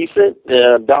was decent.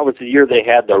 That was the year they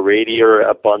had the radiator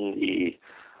up on the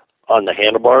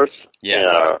handlebars. Yes.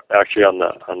 Actually on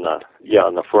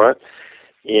the front.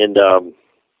 And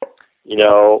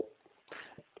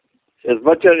as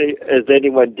much as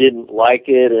anyone didn't like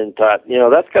it and thought,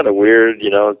 that's kind of weird,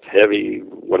 it's heavy,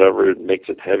 whatever, it makes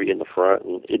it heavy in the front,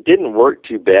 and it didn't work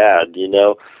too bad,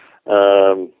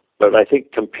 but I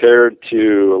think compared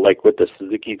to like what the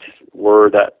Suzukis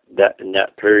were that in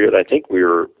that period, I think we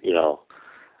were,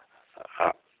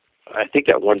 I think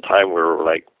at one time we were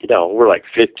like, we're like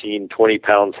 15, 20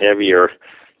 pounds heavier,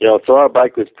 so our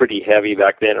bike was pretty heavy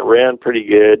back then. It ran pretty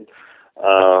good.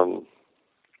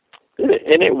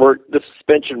 And it worked. The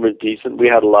suspension was decent. We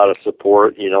had a lot of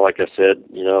support. Like I said,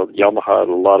 Yamaha had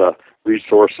a lot of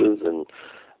resources, and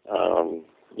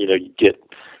you get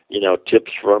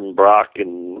tips from Brock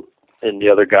and the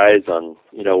other guys on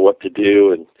what to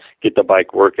do and get the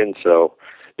bike working. So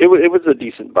it was a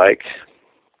decent bike.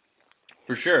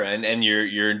 For sure, and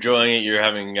you're enjoying it. You're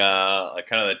having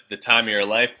kind of the time of your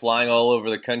life, flying all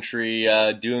over the country,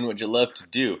 doing what you love to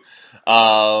do.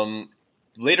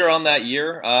 Later on that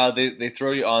year, they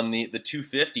throw you on the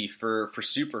 250 for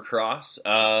Supercross.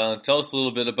 Tell us a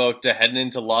little bit about heading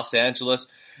into Los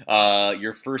Angeles,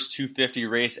 your first 250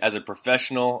 race as a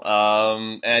professional,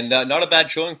 and not a bad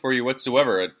showing for you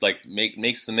whatsoever. It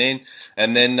makes the main,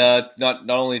 and then not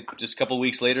only just a couple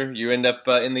weeks later, you end up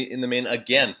in the main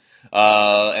again,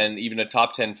 and even a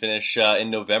top 10 finish in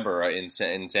November in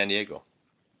San Diego.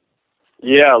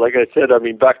 Yeah, like I said, I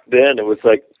mean back then it was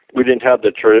like, we didn't have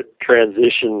the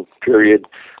transition period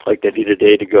like they do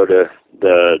today to go to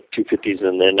the 250s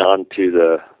and then on to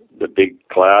the big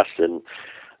class, and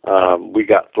we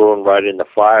got thrown right in the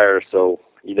fire. So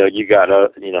you got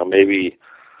maybe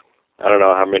I don't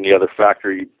know how many other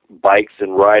factory bikes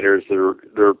and riders they're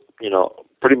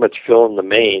pretty much filling the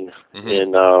main, mm-hmm.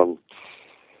 And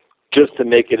just to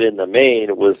make it in the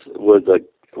main was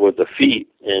a feat,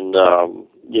 and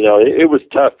it was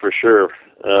tough for sure.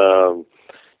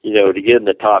 To get in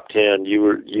the top 10,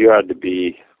 you had to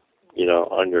be,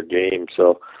 on your game.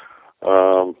 So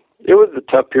it was a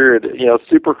tough period.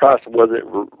 Supercross wasn't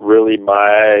really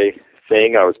my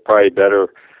thing. I was probably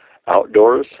better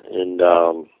outdoors, and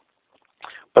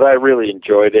but I really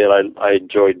enjoyed it. I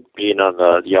enjoyed being on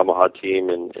the Yamaha team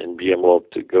and being able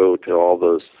to go to all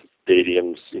those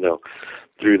stadiums,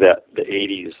 through the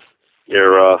 80s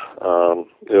era.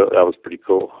 That was pretty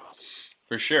cool.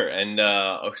 For sure. And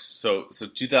so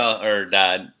 2000 or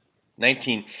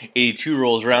 1982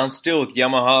 rolls around, still with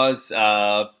Yamahas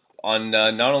on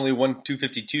not only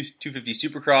 250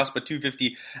 Supercross, but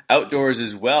 250 outdoors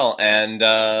as well. And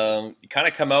you kind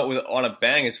of come out on a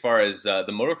bang as far as the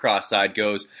motocross side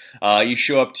goes. You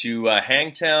show up to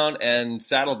Hangtown and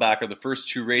Saddleback are the first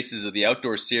two races of the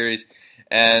outdoor series.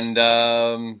 And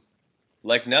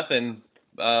like nothing,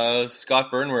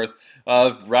 Scott Burnworth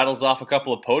rattles off a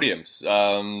couple of podiums.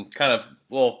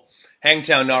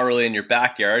 Hangtown not really in your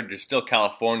backyard. There's still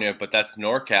California, but that's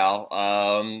NorCal.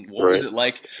 What was it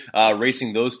like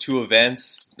racing those two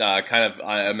events? I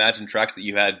imagine tracks that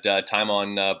you had time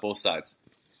on both sides.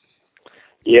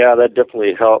 Yeah, that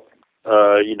definitely helped.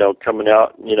 Coming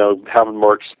out, having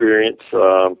more experience,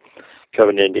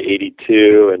 coming into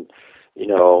 82 and,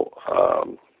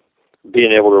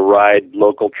 being able to ride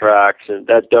local tracks, and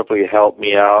that definitely helped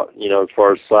me out, as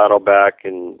far as Saddleback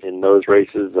and in those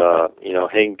races.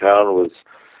 Hangtown was,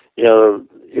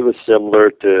 it was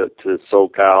similar to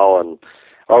SoCal, and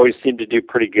I always seemed to do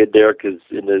pretty good there because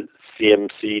in the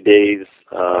CMC days,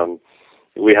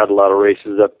 we had a lot of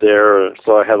races up there,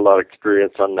 so I had a lot of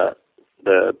experience on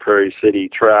the Prairie City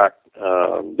track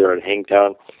there in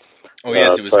Hangtown. Oh,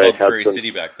 yes, it was called Prairie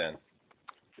City back then.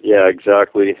 Yeah,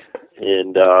 exactly.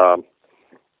 And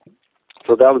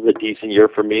so that was a decent year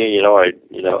for me. I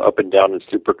up and down in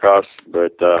Supercross,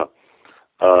 but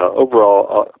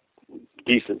overall,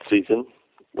 decent season.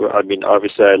 I mean,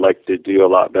 obviously, I'd like to do a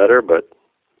lot better, but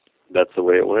that's the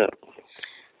way it went.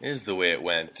 Is the way it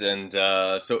went. And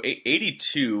so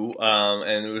 82,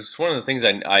 and it was one of the things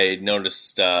I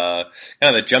noticed kind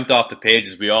of that jumped off the page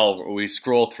as we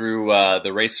scroll through the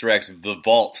RacerX, the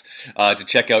vault, to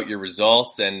check out your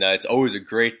results. And it's always a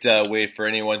great way for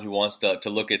anyone who wants to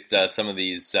look at some of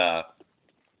these the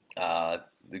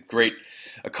great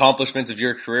accomplishments of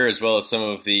your career, as well as some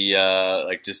of the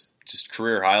just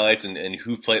career highlights and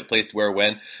who placed where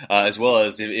when, as well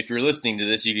as if you're listening to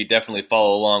this, you could definitely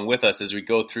follow along with us as we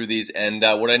go through these. And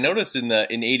what I noticed in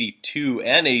 82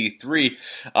 and 83,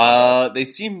 they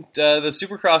seemed the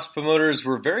Supercross promoters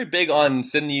were very big on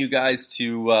sending you guys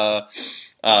to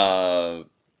the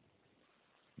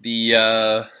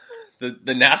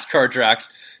NASCAR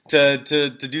tracks to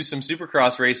do some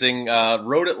Supercross racing.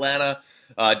 Road Atlanta,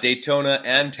 Daytona,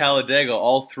 and Talladega,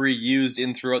 all three used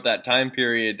in throughout that time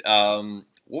period.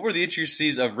 What were the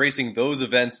intricacies of racing those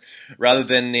events rather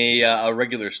than a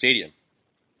regular stadium?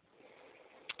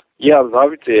 Yeah, it was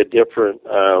obviously a different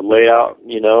layout.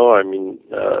 I mean,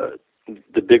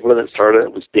 the big one that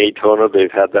started was Daytona.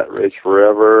 They've had that race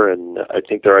forever, and I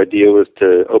think their idea was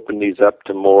to open these up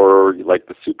to more like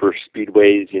the super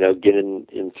speedways, getting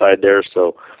inside there.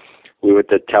 So we went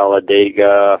to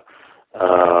Talladega.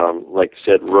 Like I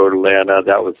said, Road Atlanta,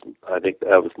 I think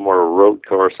that was more a road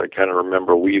course. I kind of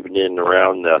remember weaving in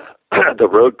around the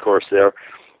road course there,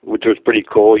 which was pretty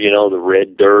cool, the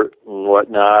red dirt and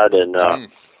whatnot. And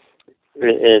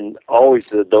and always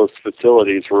those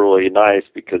facilities were really nice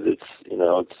because it's,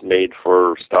 it's made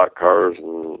for stock cars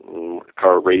and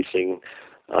car racing.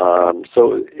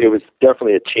 So it was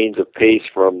definitely a change of pace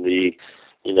from the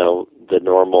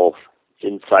normal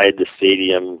inside the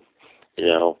stadium,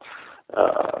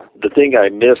 the thing I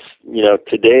miss,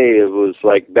 today, it was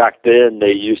like back then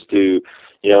they used to,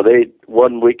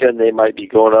 one weekend they might be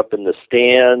going up in the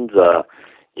stands,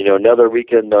 another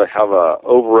weekend they'll have a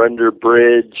over-under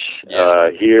bridge,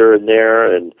 here and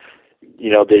there, and,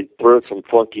 they throw some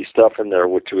funky stuff in there,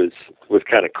 which was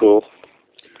kind of cool.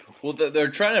 Well, they're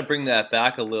trying to bring that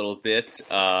back a little bit.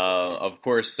 Of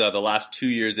course, the last 2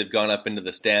 years they've gone up into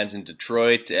the stands in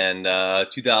Detroit, and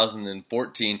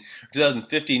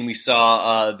 2015 we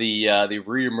saw the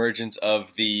reemergence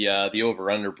of the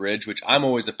over-under bridge, which I'm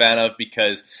always a fan of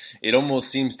because it almost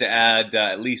seems to add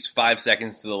at least 5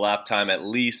 seconds to the lap time at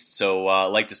least. So I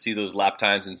like to see those lap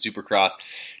times in Supercross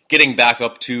getting back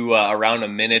up to around a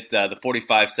minute. The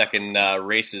 45-second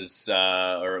races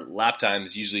or lap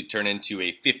times usually turn into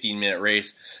a 15-minute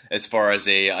race as far as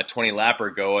a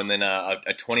 20-lapper go, and then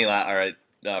a 20 lap or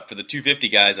for the 250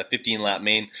 guys, a 15-lap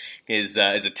main is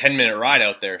a 10-minute ride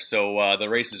out there. So the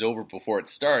race is over before it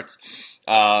starts.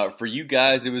 For you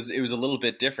guys, it was a little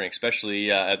bit different,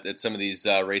 especially at some of these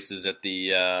races at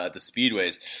the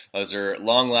speedways. Those are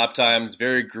long lap times,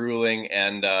 very grueling,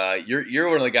 and you're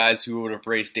one of the guys who would have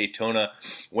raced Daytona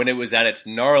when it was at its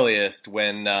gnarliest,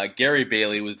 when Gary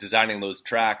Bailey was designing those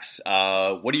tracks.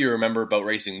 What do you remember about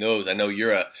racing those? I know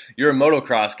you're a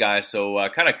motocross guy, so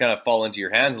kind of fall into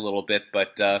your hands a little bit,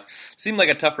 but seemed like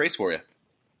a tough race for you.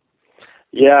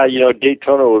 Yeah,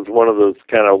 Daytona was one of those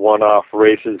kind of one-off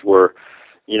races where,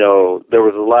 there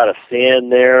was a lot of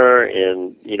sand there,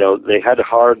 and, they had a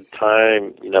hard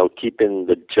time, keeping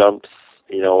the jumps,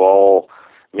 all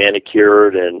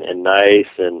manicured and nice.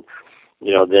 And,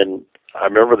 then I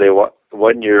remember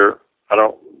one year, I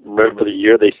don't remember the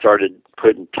year, they started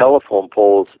putting telephone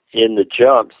poles in the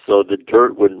jumps so the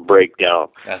dirt wouldn't break down.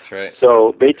 That's right.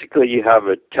 So basically you have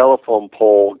a telephone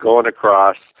pole going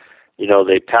across,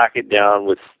 they pack it down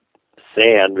with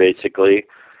sand, basically.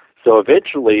 So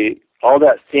eventually, all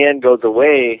that sand goes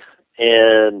away,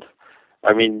 and,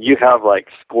 you have, like,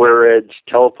 square-edge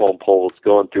telephone poles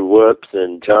going through whoops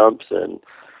and jumps, and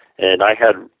I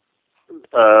had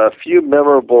a few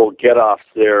memorable get-offs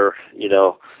there,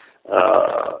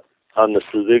 on the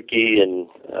Suzuki, and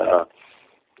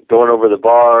going over the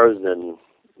bars, and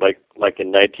like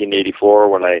in 1984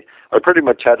 when I pretty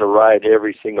much had to ride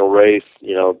every single race,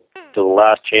 to the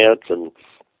last chance, and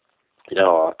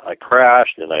I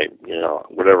crashed, and I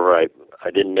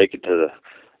didn't make it to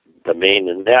the main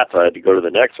and that, so I had to go to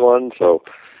the next one. So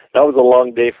that was a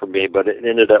long day for me, but it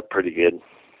ended up pretty good.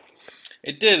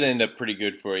 It did end up pretty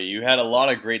good for you. You had a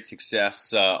lot of great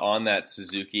success on that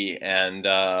Suzuki, and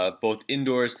both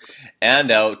indoors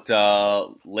and out,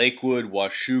 Lakewood,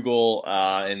 Washougal,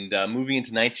 and moving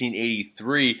into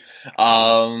 1983,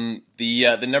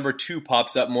 the number 2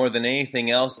 pops up more than anything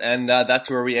else, and that's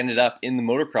where we ended up in the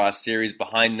motocross series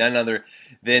behind none other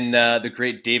than the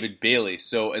great David Bailey.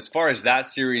 So as far as that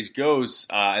series goes,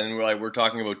 and we're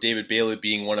talking about David Bailey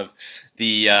being one of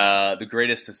the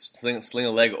greatest to sling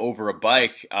a leg over a bike,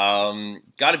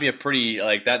 got to be a pretty,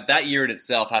 like, that year in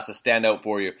itself has to stand out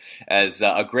for you as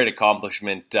a great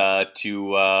accomplishment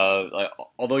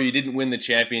although you didn't win the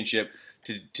championship,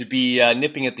 to be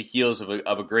nipping at the heels of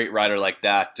a great rider like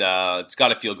that. It's got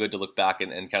to feel good to look back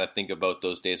and kind of think about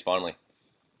those days fondly.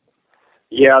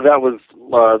 Yeah,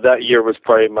 that year was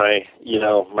probably my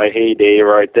heyday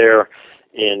right there,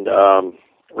 and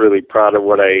really proud of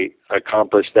what I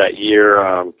accomplished that year.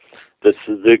 The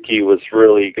Suzuki was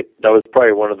that was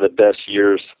probably one of the best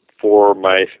years for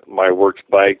my works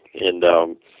bike, and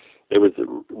it was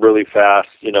really fast,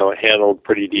 it handled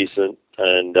pretty decent,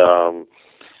 and I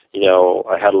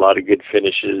had a lot of good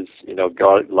finishes,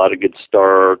 got a lot of good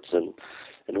starts and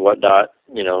whatnot,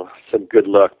 some good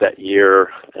luck that year,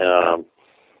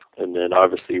 and then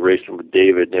obviously racing with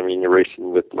David. You're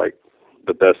racing with, like,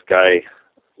 the best guy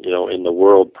in the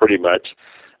world, pretty much.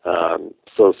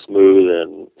 So smooth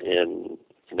and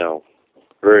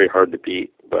very hard to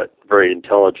beat, but very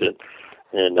intelligent.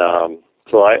 And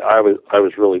so I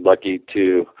was really lucky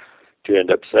to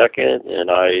end up second, and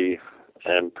I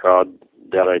am proud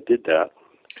that I did that.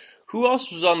 Who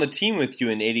else was on the team with you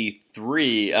in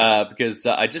 '83? Because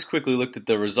I just quickly looked at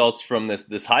the results from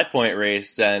this High Point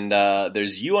race, and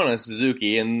there's you on a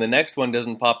Suzuki, and the next one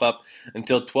doesn't pop up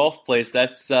until 12th place.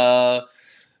 That's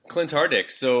Clint Hardick.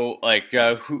 So, like,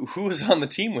 who was on the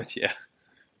team with you?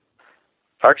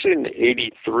 Actually, in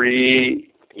 '83,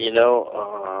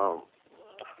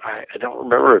 I don't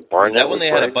remember if Barnett. Is that when they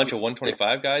had a bunch of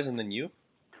 125 guys and then you?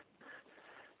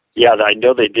 Yeah, I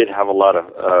know they did have a lot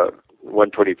of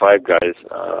 125 guys.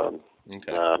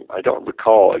 Okay. I don't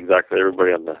recall exactly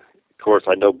everybody on the course.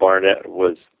 I know Barnett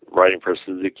was riding for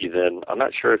Suzuki then. I'm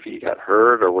not sure if he got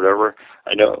hurt or whatever.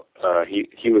 I know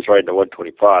he was riding a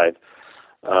 125,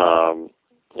 and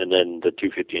then the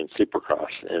 250 and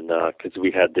Supercross, and because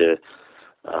we had the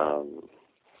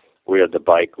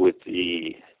bike with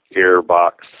the air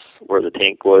box where the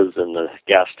tank was and the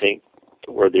gas tank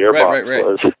where the air box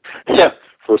was. Yeah,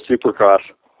 for Supercross.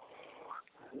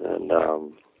 And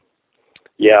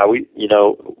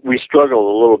we struggled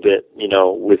a little bit,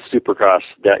 with Supercross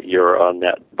that year on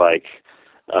that bike.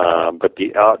 But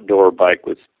the outdoor bike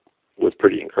was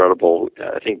pretty incredible.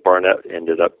 I think Barnett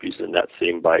ended up using that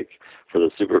same bike for the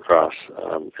Supercross,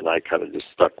 and I kind of just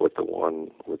stuck with the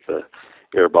one with the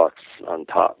airbox on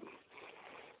top,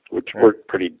 which worked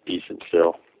pretty decent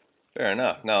still. Fair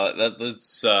enough. Now,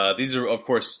 that's these are, of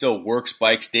course, still Works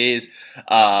Bikes days,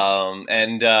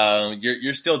 and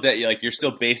you're still you're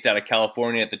still based out of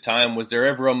California at the time. Was there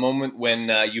ever a moment when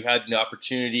you had an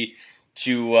opportunity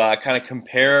to kind of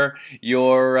compare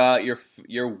your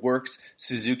works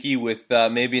Suzuki with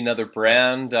maybe another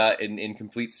brand in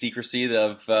complete secrecy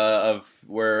of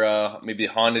where maybe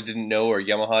Honda didn't know or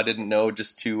Yamaha didn't know,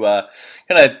 just to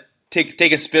kind of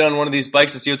take a spin on one of these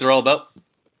bikes to see what they're all about?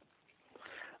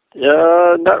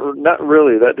 Yeah, not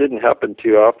really. That didn't happen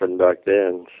too often back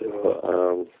then.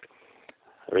 So,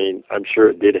 I mean, I'm sure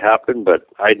it did happen, but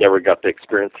I never got the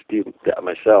experience to do that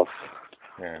myself.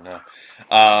 Fair enough.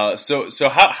 So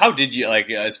how did you, like,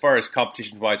 as far as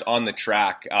competitions wise on the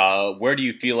track? Where do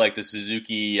you feel like the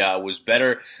Suzuki was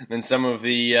better than some of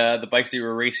the bikes that you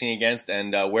were racing against,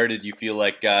 and where did you feel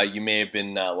like you may have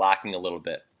been lacking a little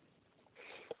bit?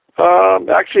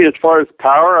 Actually, as far as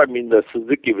power, I mean, the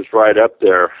Suzuki was right up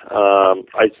there.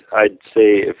 I'd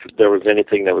say if there was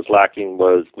anything that was lacking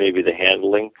was maybe the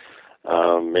handling,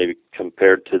 maybe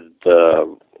compared to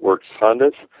the Works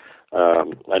Hondas.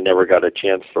 I never got a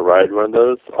chance to ride one of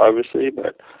those, obviously,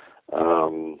 but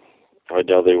I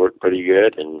know they work pretty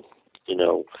good, and you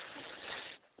know,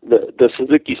 the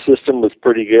Suzuki system was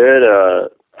pretty good.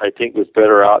 I think it was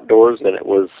better outdoors than it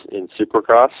was in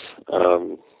Supercross.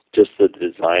 Just the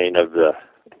design of the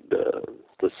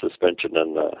suspension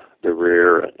and the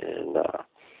rear and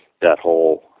that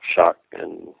whole shock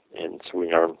and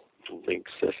swing arm link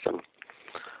system.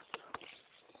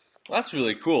 That's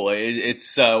really cool.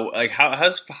 It's like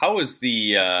how is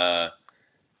the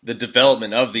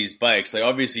development of these bikes? Like,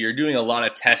 obviously you're doing a lot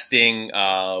of testing.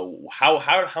 How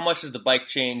much does the bike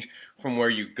change from where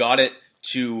you got it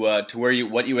to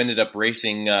what you ended up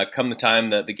racing come the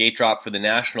time that the gate drop for the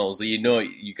nationals? You know,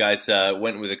 you guys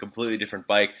went with a completely different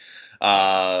bike,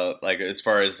 like as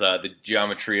far as the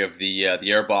geometry of the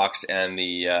airbox and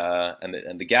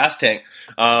the gas tank.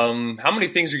 How many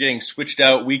things are getting switched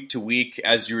out week to week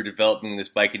as you were developing this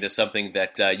bike into something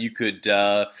that you could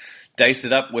dice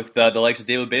it up with the likes of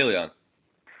David Bailey on?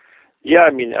 Yeah, I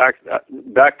mean,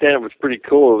 back then it was pretty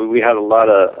cool. We had a lot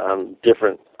of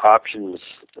different options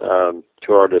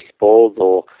to our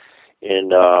disposal,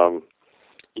 and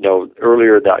you know,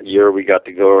 earlier that year we got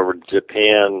to go over to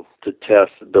Japan to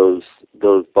test those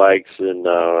bikes, and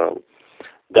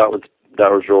that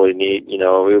was really neat. You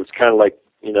know, it was kind of like,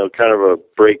 you know, kind of a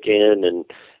break in and,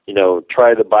 you know,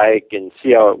 try the bike and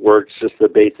see how it works, just the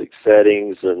basic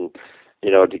settings, and you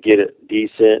know, to get it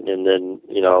decent. And then,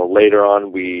 you know, later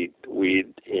on we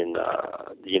in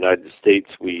the United States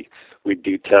we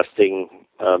do testing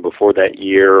before that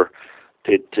year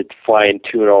to fine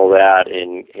tune all that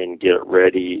and get it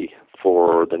ready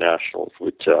for the nationals,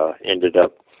 which ended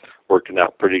up working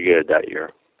out pretty good that year.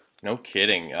 No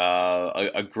kidding.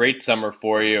 A great summer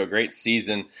for you, a great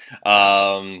season.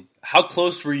 How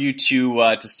close were you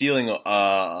to stealing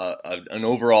an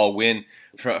overall win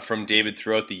from David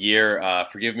throughout the year?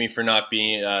 Forgive me for not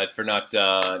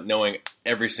knowing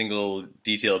every single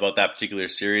detail about that particular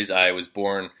series. I was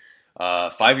born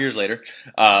 5 years later.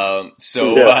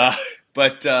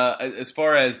 But as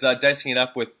far as dicing it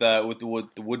up with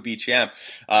the would-be champ,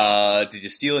 did you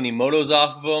steal any motos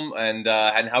off of him, and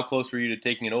how close were you to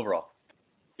taking it overall?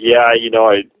 Yeah, you know,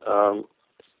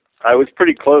 I was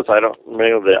pretty close. I don't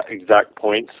remember the exact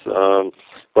points,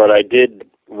 but I did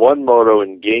one moto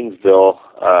in Gainesville.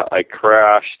 I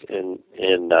crashed, and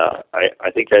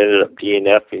I think I ended up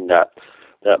DNFing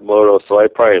that moto, so I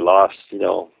probably lost, you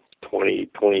know,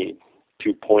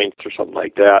 22 points or something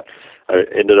like that. I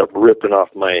ended up ripping off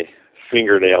my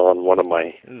fingernail on one of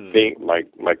my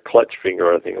my clutch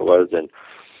finger, I think it was, and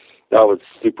that was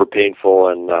super painful.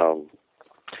 And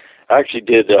I actually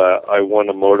did. I won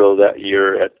a moto that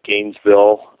year at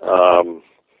Gainesville.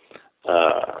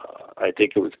 I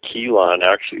think it was Keelan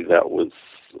actually. That was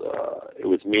it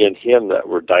was me and him that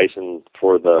were dicing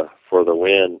for the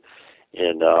win,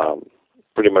 and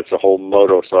pretty much the whole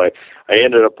moto. So I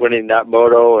ended up winning that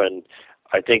moto, and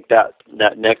I think that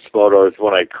next moto is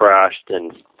when I crashed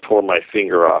and tore my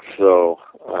finger off. So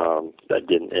that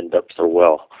didn't end up so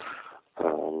well.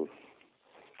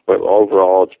 But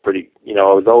overall, it's pretty. You know,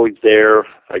 I was always there.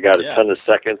 I got a ton of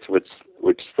seconds, which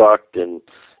sucked, and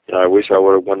you know, I wish I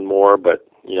would have won more. But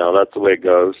you know, that's the way it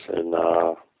goes. And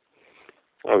I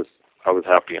was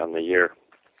happy on the year.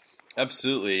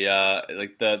 Absolutely.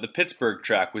 Like the Pittsburgh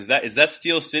track, is that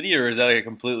Steel City, or is that like a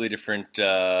completely different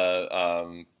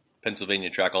Pennsylvania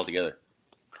track altogether?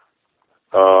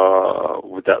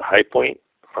 With that High Point,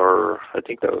 or I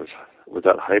think that was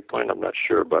that High Point. I'm not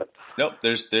sure, but nope.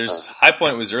 There's High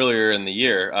Point was earlier in the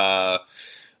year.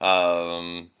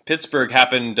 Pittsburgh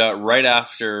happened right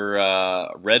after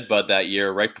Redbud that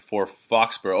year, right before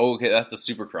Foxborough. Oh, okay, that's a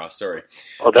Supercross. Sorry.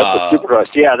 Oh, that's a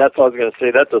Supercross. Yeah, that's what I was going to say.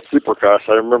 That's a Supercross.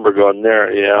 I remember going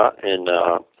there. Yeah, and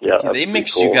they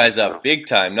mixed you guys up big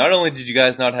time. Not only did you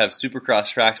guys not have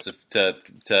Supercross tracks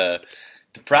to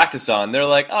practice on, they're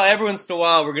like, oh, every once in a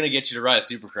while we're going to get you to ride a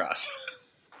Supercross.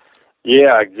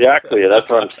 Yeah, exactly. That's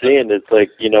what I'm saying. It's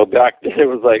like, back then it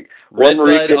was like one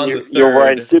weekend you're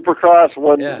riding Supercross,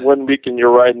 one weekend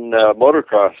you're riding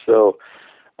motocross. So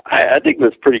I think it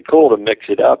was pretty cool to mix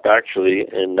it up, actually.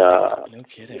 And no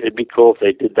kidding. It'd be cool if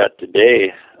they did that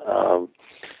today.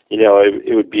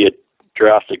 It would be a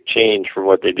drastic change from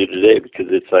what they do today,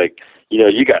 because it's like,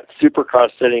 you got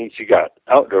Supercross settings, you got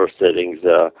outdoor settings.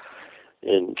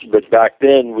 But back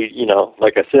then,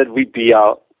 like I said, we'd be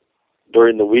out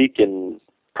during the week and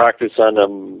practice on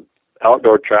an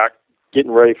outdoor track,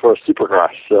 getting ready for a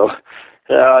Supercross. So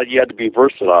you had to be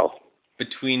versatile.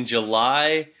 Between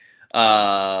July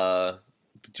 3rd,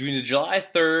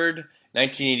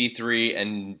 1983,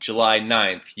 and July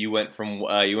 9th, you went from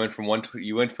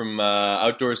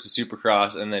outdoors to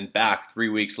Supercross, and then back 3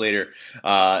 weeks later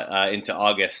into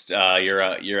August.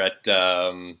 You're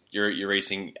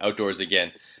racing outdoors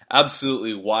again.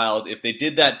 Absolutely wild. If they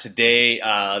did that today,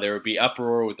 there would be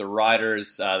uproar with the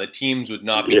riders. The teams would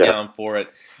not be down for it.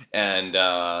 And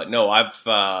I've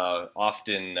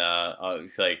often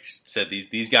said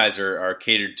these guys are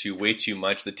catered to way too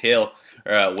much. The tail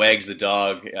wags the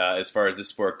dog as far as this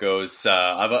sport goes.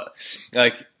 My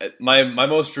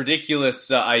most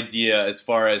ridiculous idea as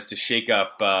far as to shake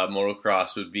up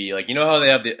motocross would be how they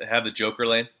have the Joker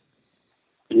lane.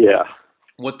 Yeah.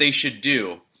 What they should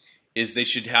do is they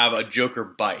should have a Joker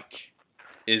bike.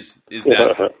 Is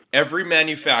that every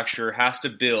manufacturer has to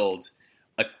build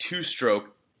a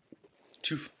two-stroke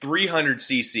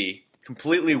 300cc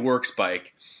completely works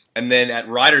bike, and then at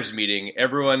riders meeting,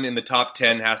 everyone in the top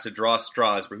 10 has to draw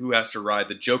straws for who has to ride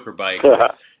the Joker bike.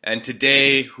 And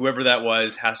today, whoever that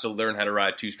was has to learn how to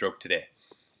ride two-stroke today.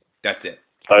 That's it.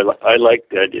 I like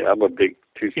the idea. I'm a big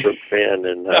two-stroke fan,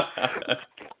 and I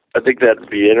think that'd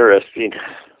be interesting.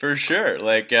 For sure,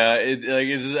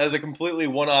 it's as a completely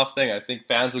one-off thing. I think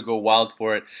fans would go wild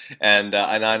for it, and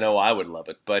I know I would love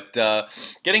it. But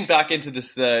getting back into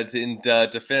this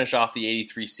to finish off the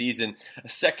 '83 season, a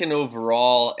second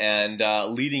overall, and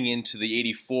leading into the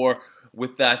 '84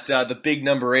 with that the big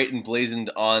number 8 emblazoned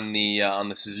on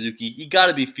the Suzuki, you got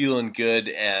to be feeling good.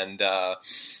 And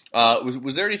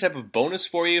was there any type of bonus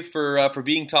for you for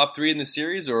being top 3 in the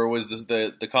series, or was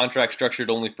the contract structured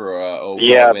only for a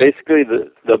win? Basically the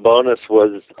bonus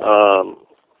was I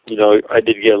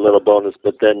did get a little bonus,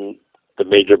 but then the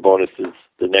major bonus is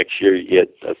the next year you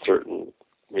get a certain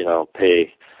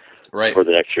pay for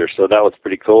the next year. So that was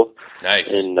pretty cool.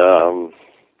 Nice. And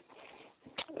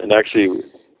actually,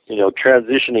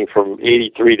 transitioning from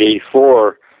 '83 to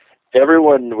 '84,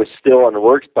 everyone was still on the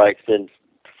works bikes, and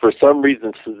for some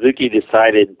reason, Suzuki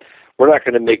decided we're not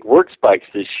going to make works bikes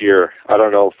this year. I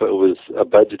don't know if it was a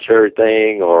budgetary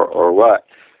thing or what.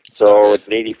 So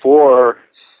in '84,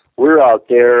 we're out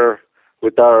there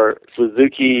with our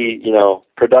Suzuki,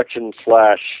 production /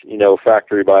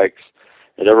 factory bikes,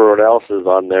 and everyone else is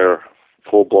on their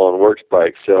full-blown works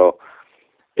bikes. So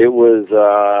it was...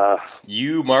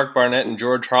 you, Mark Barnett, and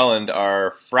George Harland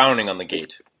are frowning on the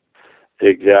gate.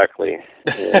 Exactly.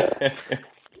 Yeah.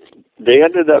 They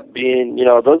ended up being,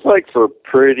 those bikes were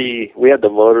pretty, we had the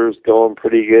motors going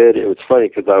pretty good. It was funny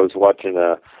because I was watching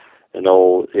it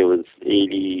was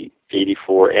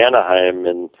 84 Anaheim,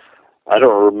 and I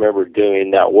don't remember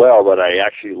doing that well, but I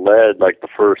actually led the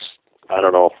first,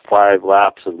 5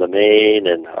 laps of the main,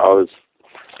 and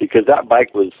because that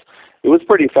bike was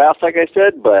pretty fast, like I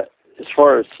said, but as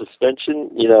far as suspension,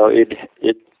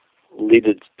 it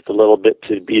needed a little bit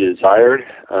to be desired,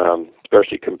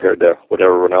 especially compared to what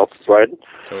everyone else is riding.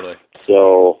 Totally.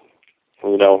 So,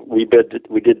 we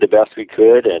did the best we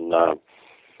could, and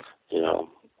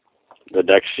the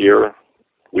next year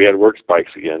we had works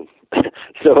bikes again.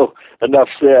 So enough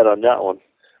said on that one.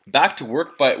 Back to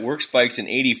works bikes in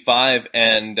 '85,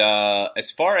 and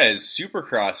as far as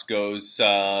Supercross goes,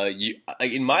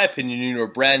 in my opinion, you're a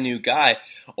brand new guy.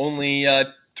 Only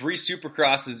 3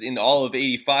 Supercrosses in all of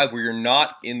 '85 where you're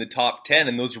not in the top 10,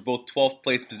 and those were both 12th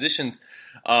place positions.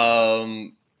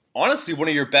 Honestly, one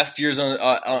of your best years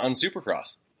on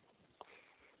Supercross.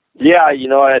 Yeah,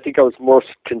 I think I was more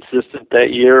consistent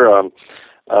that year.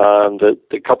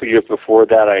 The couple years before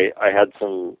that, I had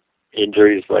some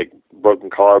injuries, like broken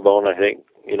collarbone, I think,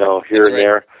 here and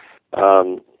there.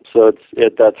 So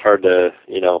that's hard to,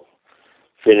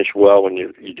 finish well when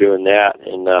you're doing that.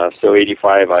 And so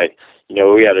 85,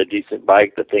 we had a decent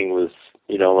bike. The thing was,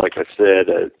 like I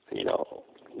said,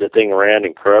 the thing ran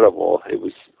incredible. It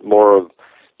was more of,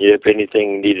 if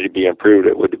anything needed to be improved,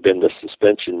 it would have been the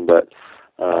suspension. But,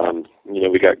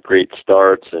 we got great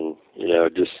starts and,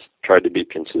 just tried to be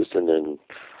consistent and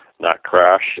not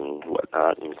crash and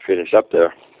whatnot and finish up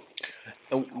there.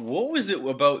 What was it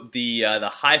about the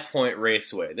High Point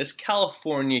Raceway? This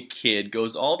California kid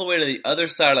goes all the way to the other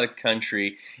side of the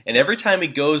country, and every time he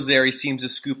goes there, he seems to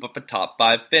scoop up a top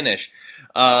 5 finish.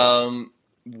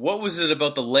 What was it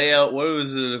about the layout? What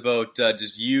was it about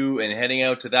just you and heading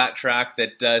out to that track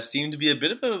that seemed to be a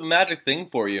bit of a magic thing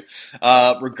for you?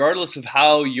 Regardless of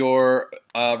how your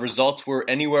results were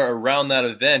anywhere around that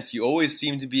event, you always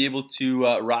seemed to be able to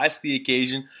rise to the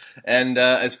occasion. And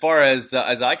as far as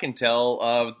I can tell,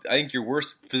 I think your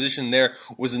worst position there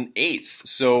was an 8th.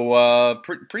 So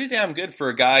pretty damn good for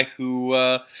a guy who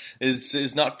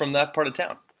is not from that part of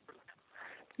town.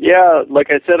 Yeah,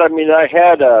 like I said, I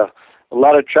had a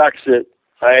lot of tracks that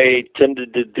I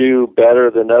tended to do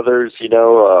better than others.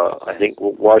 I think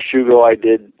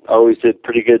Washougal always did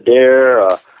pretty good there.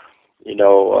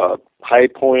 High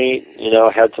Point,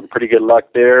 had some pretty good luck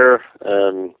there.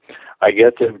 I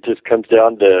guess it just comes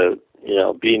down to,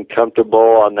 being comfortable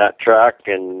on that track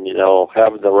and,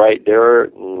 having the right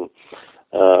dirt and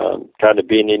kind of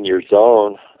being in your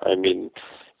zone.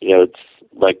 It's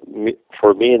like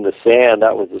for me in the sand,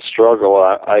 that was a struggle.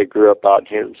 I grew up out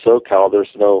here in SoCal.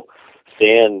 There's no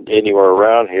sand anywhere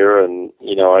around here, and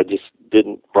I just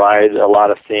didn't ride a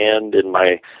lot of sand in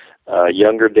my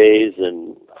younger days,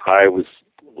 and I was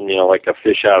like a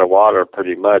fish out of water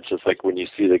pretty much. It's like when you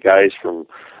see the guys from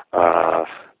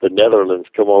the Netherlands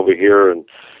come over here and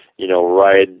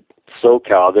ride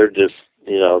SoCal, they're just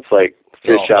it's like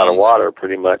fish out of water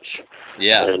pretty much.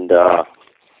 Yeah. And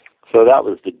so that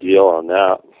was the deal on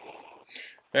that.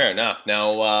 Fair enough.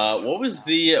 Now, what was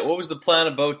the plan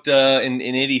about in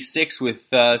 '86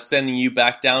 with sending you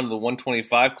back down to the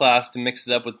 125 class to mix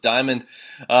it up with Diamond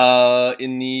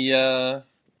in the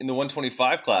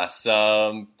 125 class?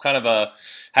 Kind of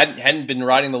hadn't been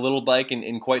riding the little bike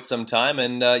in quite some time,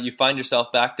 and you find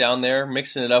yourself back down there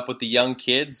mixing it up with the young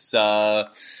kids.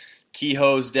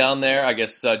 Kehoe's down there. I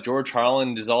guess George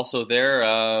Harland is also there.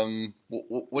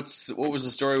 What was the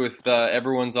story with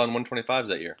everyone's on 125s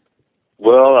that year?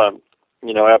 Well,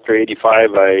 after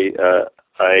 '85,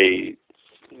 I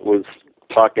was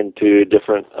talking to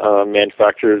different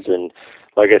manufacturers, and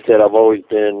like I said, I've always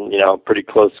been a pretty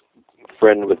close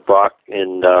friend with Brock,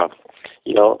 and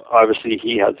obviously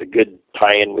he has a good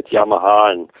tie-in with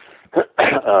Yamaha,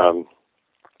 and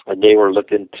and they were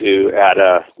looking to add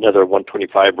another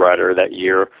 125 rider that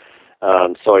year.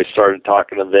 So I started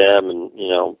talking to them,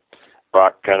 and,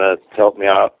 Brock kind of helped me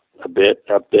out a bit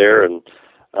up there, and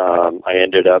I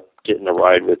ended up getting a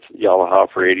ride with Yamaha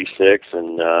for '86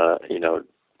 and,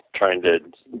 trying to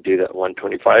do that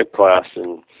 125 class,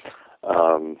 and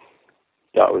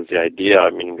that was the idea.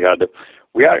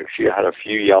 We actually had a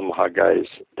few Yamaha guys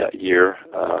that year,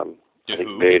 I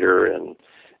think Vader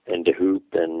and DeHoop,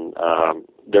 and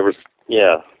there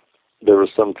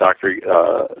was some factory,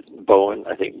 Bowen.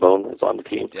 I think Bowen was on the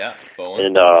team. Yeah, Bowen.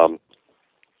 And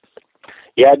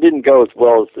it didn't go as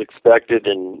well as expected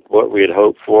and what we had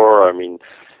hoped for.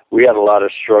 We had a lot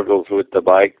of struggles with the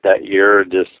bike that year,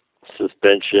 just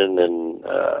suspension and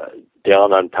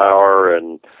down on power,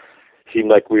 and seemed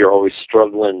like we were always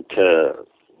struggling to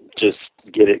just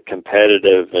get it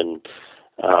competitive, and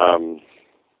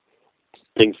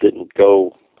things didn't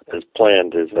go as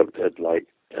planned as I'd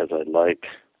like.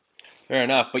 Fair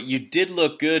enough, but you did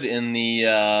look good in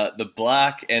the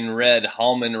black and red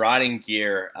Hallman riding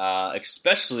gear,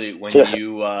 especially when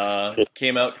you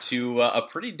came out to a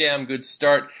pretty damn good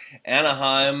start.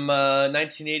 Anaheim,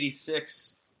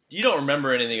 1986. You don't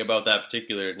remember anything about that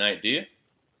particular night, do you?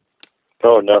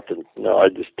 Oh, nothing. No, I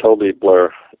just totally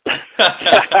blur.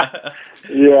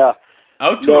 Yeah.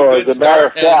 Out to a good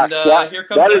start, and here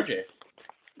comes RJ.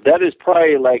 That is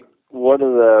probably like one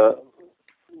of the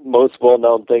most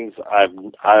well-known things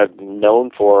I've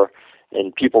known for,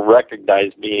 and people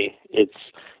recognize me. It's,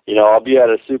 I'll be at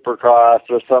a Supercross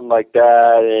or something like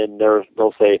that, and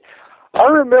they'll say, I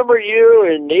remember you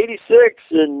in '86,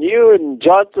 and you and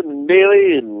Johnson and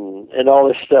Bailey and all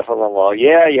this stuff. I'm like,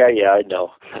 yeah, I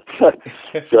know.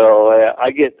 So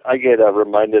I get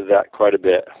reminded of that quite a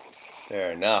bit.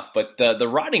 Fair enough, but the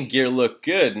riding gear looked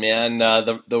good, man.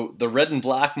 The red and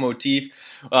black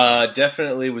motif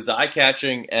definitely was eye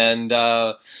catching, and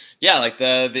like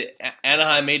the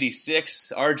Anaheim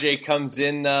 '86, RJ comes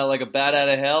in like a bat out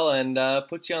of hell and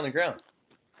puts you on the ground.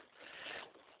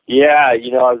 Yeah, I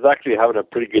was actually having a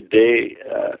pretty good day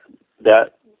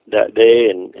that day,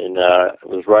 and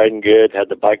was riding good. Had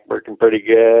the bike working pretty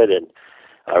good, and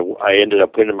I ended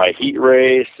up winning my heat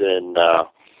race and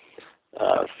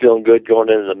feeling good going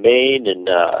into the main. And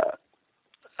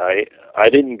I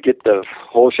didn't get the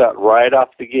whole shot right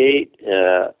off the gate.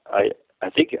 I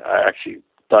think I actually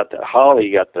thought that Holly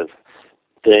got the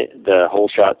whole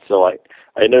shot, so I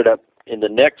ended up in the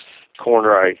next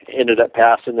corner. I ended up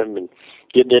passing him and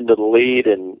getting into the lead,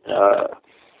 and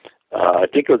I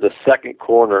think it was the second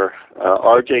corner.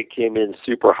 RJ came in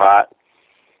super hot,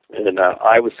 and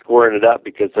I was scoring it up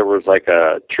because there was like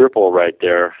a triple right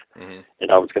there,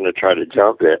 and I was going to try to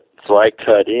jump it. So I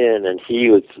cut in, and he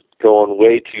was going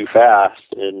way too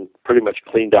fast and pretty much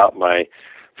cleaned out my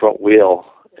front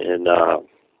wheel and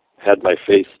had my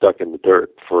face stuck in the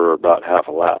dirt for about half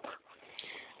a lap.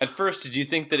 At first, did you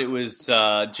think that it was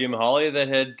Jim Hawley that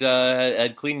had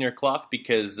cleaned your clock?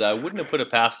 Because I wouldn't have put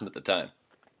it past him at the time.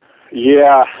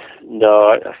 Yeah,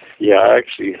 no, I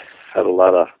actually had a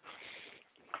lot of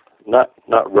not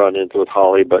run-ins with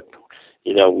Holly, but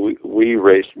we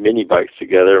raced mini bikes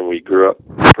together, and we grew up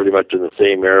pretty much in the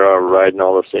same era, riding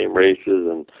all the same races,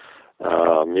 and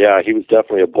he was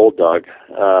definitely a bulldog.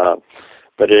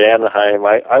 But at Anaheim,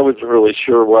 I wasn't really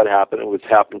sure what happened. It was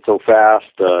happening so fast.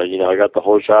 I got the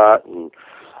whole shot, and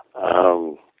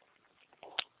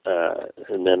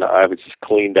then I was just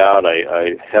cleaned out.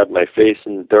 I had my face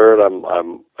in the dirt.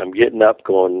 I'm getting up,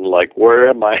 going like, where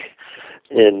am I?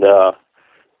 And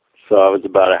so I was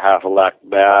about a half a lap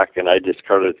back, and I just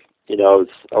kind of,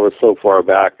 I was so far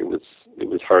back. It was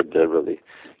hard to really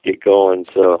get going.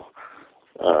 So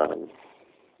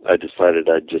I decided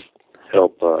I'd just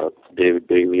help David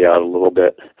Bailey out a little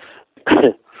bit.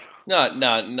 No,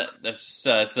 that's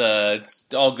it's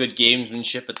all good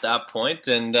gamesmanship at that point,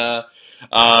 and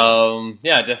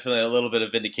definitely a little bit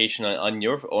of vindication on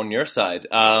your side.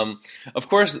 Of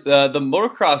course, the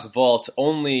Motocross Vault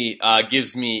only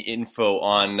gives me info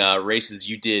on races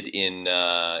you did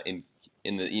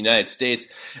in the United States,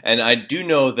 and I do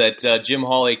know that Jim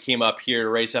Hawley came up here to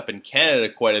race up in Canada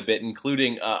quite a bit,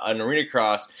 including an arena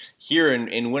cross here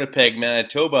in Winnipeg,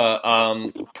 Manitoba,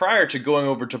 prior to going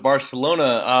over to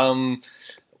Barcelona.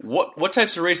 What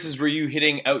types of races were you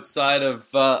hitting outside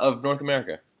of North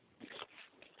America?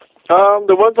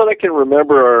 The ones that I can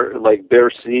remember are like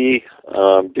Bercy,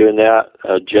 doing that,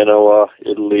 Genoa,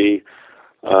 Italy,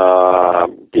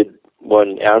 did one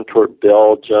in Antwerp,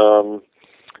 Belgium.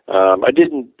 I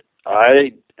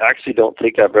actually don't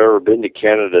think I've ever been to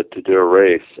Canada to do a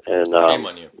race, and shame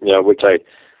on you. Which I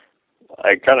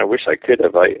kind of wish I could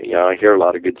have. I hear a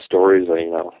lot of good stories,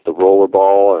 the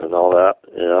rollerball and all that,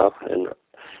 and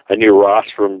I knew Ross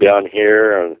from down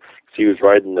here, and he was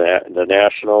riding the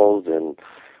Nationals, and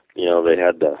they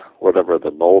had the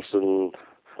Molson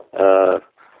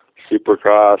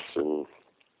Supercross, and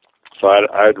so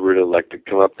I'd really like to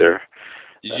come up there.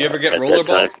 Did you ever get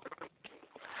rollerball?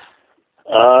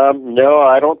 No,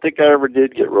 I don't think I ever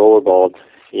did get rollerballed.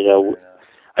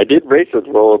 I did race with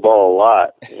rollerball a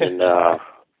lot, and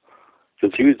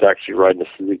because he was actually riding a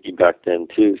Suzuki back then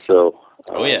too, so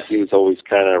yes. He was always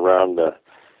kind of around our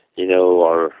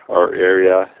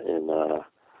area, and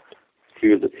he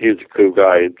was a cool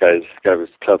guy. This guy was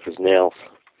tough as nails.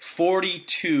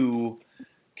 42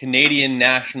 Canadian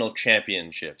national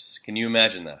championships. Can you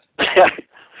imagine that?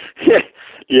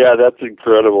 Yeah, that's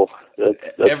incredible.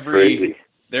 That's crazy.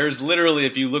 There's literally,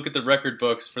 if you look at the record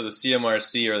books for the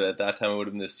CMRC, or at that time it would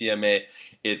have been the CMA,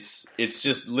 it's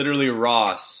just literally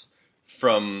Ross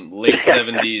from late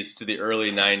 70s to the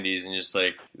early 90s, and just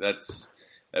like, that's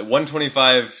at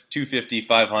 125, 250,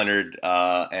 500,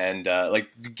 and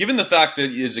given the fact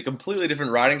that it's a completely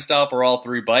different riding style for all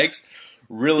three bikes,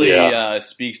 really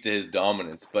speaks to his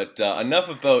dominance. But enough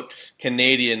about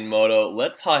Canadian moto.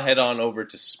 Let's head on over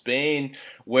to Spain,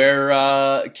 where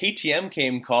KTM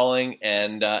came calling,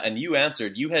 and you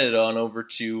answered. You headed on over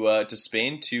to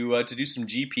Spain to do some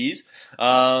GPs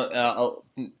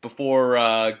before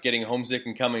getting homesick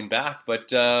and coming back. But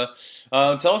tell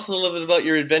us a little bit about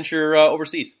your adventure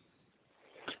overseas.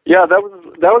 Yeah, that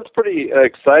was pretty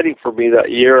exciting for me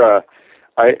that year.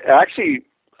 I actually.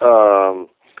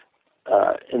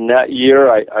 In that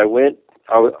year, I went.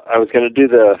 I was going to do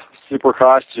the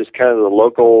Supercross, just kind of the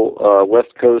local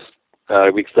West Coast,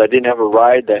 because I didn't have a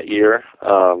ride that year.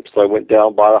 So I went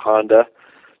down, bought a Honda,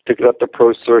 took it up the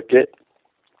pro circuit,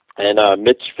 and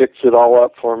Mitch fixed it all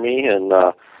up for me, and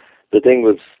the thing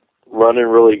was running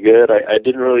really good. I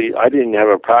didn't have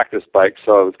a practice bike,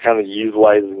 so I was kind of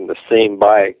utilizing the same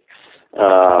bike.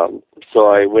 So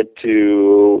I went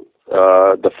to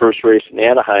the first race in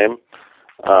Anaheim.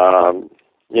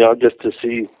 just to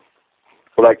see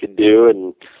what I could do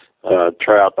and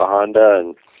try out the Honda.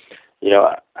 And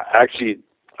actually,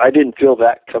 I didn't feel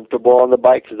that comfortable on the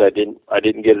bike because I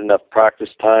didn't get enough practice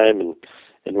time and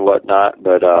whatnot.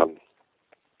 But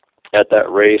at that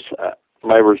race,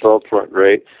 my results weren't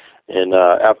great. And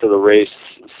after the race,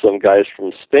 some guys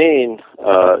from Spain,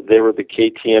 they were the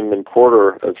KTM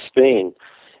importer of Spain,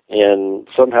 and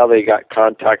somehow they got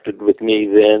contacted with me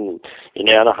then in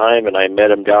Anaheim, and I met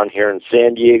them down here in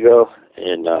San Diego,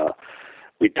 and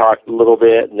we talked a little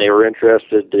bit, and they were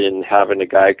interested in having a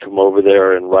guy come over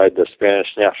there and ride the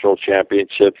Spanish National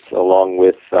Championships along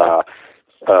with a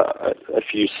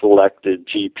few selected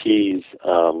GPs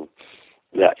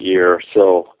that year.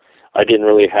 So I didn't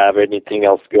really have anything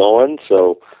else going,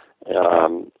 so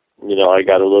I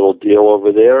got a little deal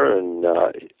over there, and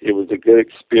it was a good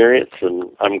experience, and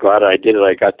I'm glad I did it.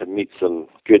 I got to meet some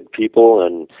good people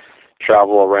and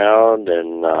travel around,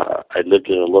 and I lived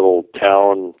in a little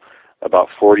town about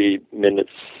 40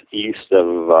 minutes east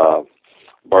of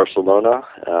Barcelona,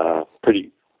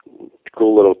 pretty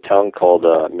cool little town called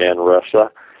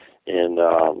Manresa, and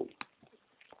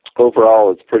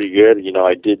overall it's pretty good.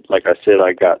 Like I said,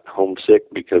 I got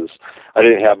homesick because I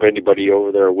didn't have anybody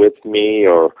over there with me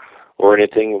or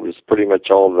anything. It was pretty much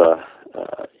all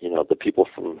the people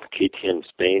from KTM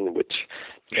Spain, which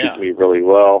treated me really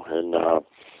well, and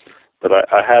but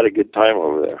I had a good time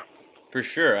over there. For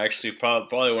sure. Actually,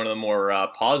 probably one of the more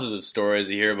positive stories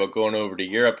you hear about going over to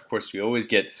Europe. Of course, we always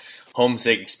get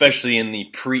homesick, especially in the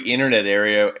pre-internet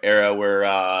era where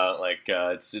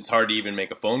it's hard to even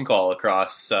make a phone call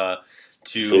across to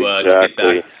get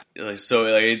that.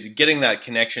 So getting that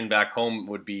connection back home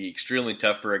would be extremely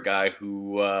tough for a guy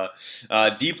who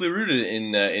deeply rooted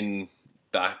in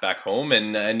back home,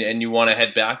 and you want to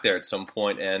head back there at some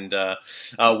point. And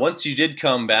once you did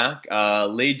come back,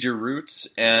 laid your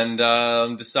roots,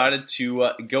 and decided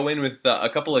to go in with a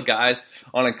couple of guys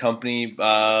on a company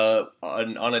on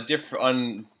a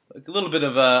little bit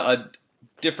of a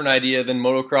different idea than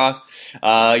motocross.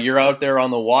 You're out there on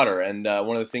the water, and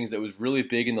one of the things that was really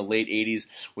big in the late 80s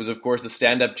was, of course, the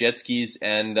stand-up jet skis,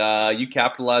 and you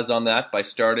capitalized on that by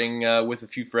starting with a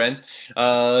few friends,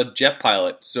 Jet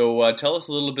Pilot. So tell us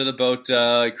a little bit about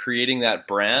creating that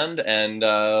brand and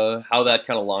how that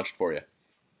kind of launched for you.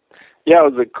 Yeah,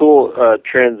 it was a cool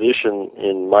transition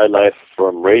in my life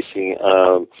from racing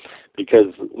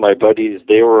because my buddies,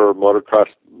 they were motocross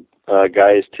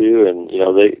guys too, and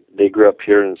they grew up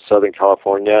here in Southern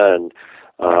California, and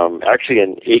actually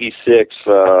in '86,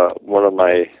 one of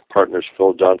my partners,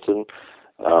 Phil Johnson,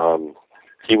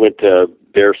 he went to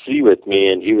Bear Sea with me,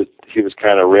 and he was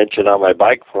kind of wrenching on my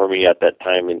bike for me at that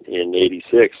time in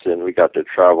 '86, and we got to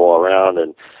travel around,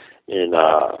 and in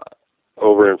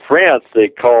over in France they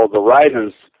call the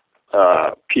riders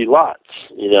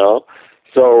pilotes,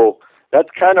 so that's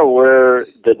kind of where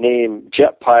the name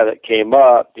Jet Pilot came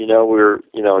up. We're,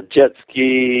 jet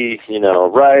ski,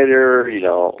 rider,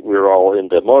 we were all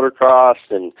into motocross,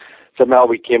 and somehow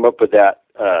we came up with that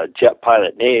Jet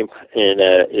Pilot name, and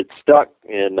it stuck.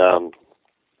 And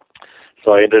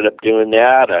so I ended up doing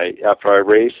that. After I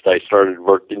raced, I started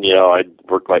working, I'd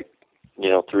work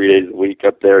 3 days a week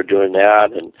up there doing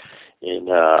that, and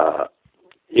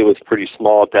it was pretty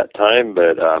small at that time,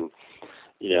 but,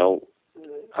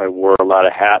 I wore a lot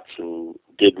of hats and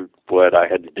did what I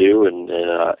had to do, and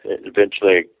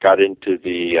eventually I got into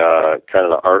the kind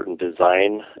of the art and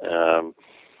design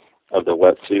of the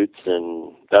wetsuits,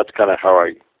 and that's kind of how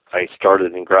I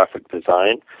started in graphic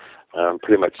design.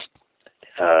 Pretty much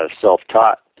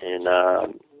self-taught, and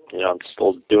I'm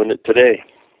still doing it today.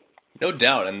 No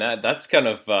doubt, and that's kind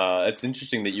of it's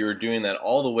interesting that you were doing that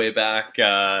all the way back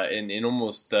in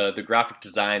almost the graphic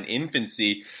design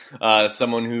infancy.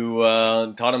 Someone who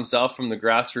taught himself from the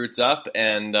grassroots up,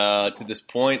 and to this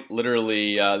point,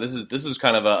 literally, this is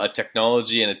kind of a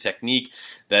technology and a technique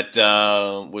that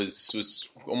was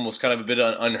almost kind of a bit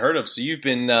unheard of. So you've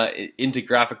been into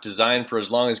graphic design for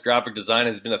as long as graphic design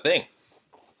has been a thing.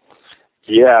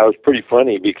 Yeah, it was pretty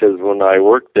funny because when I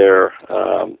worked there,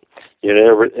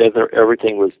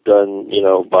 everything was done,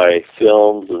 by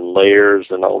films and layers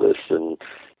and all this, and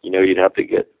you'd have to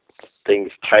get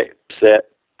things typeset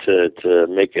to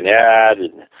make an ad,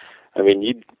 and I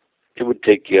mean, it would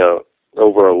take you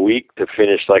over a week to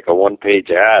finish like a one-page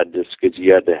ad just because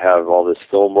you had to have all this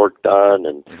film work done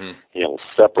and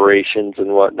separations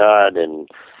and whatnot, and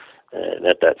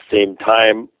at that same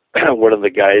time, one of the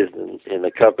guys in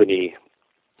the company,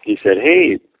 he said,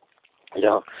 "Hey,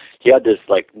 he had this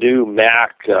like new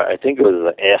Mac, I think it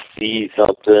was an SC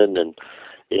something, and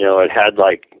it had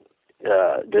like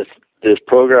this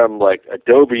program like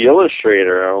Adobe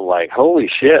Illustrator. I'm like, holy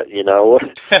shit,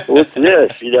 what's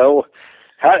this?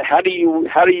 How do you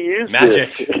use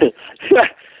Magic. this?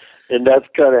 And that's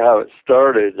kind of how it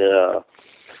started.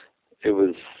 It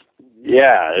was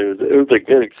a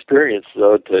good experience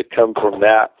though to come from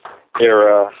that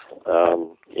era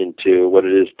into what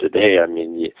it is today. I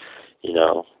mean,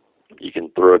 you can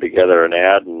throw together an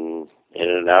ad in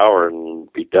an hour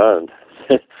and be done.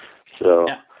 So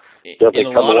definitely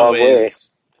come a long way.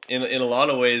 In a lot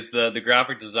of ways, the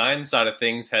graphic design side of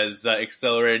things has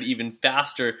accelerated even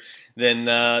faster than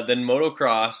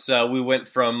motocross. We went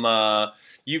from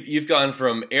you've gone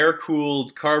from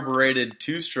air-cooled carbureted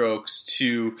 2-strokes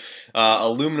to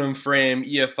aluminum frame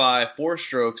EFI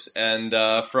 4-strokes, and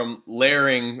from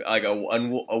layering like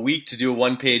a week to do a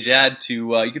 1-page ad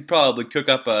to you could probably cook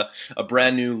up a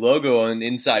brand new logo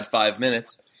inside 5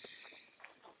 minutes.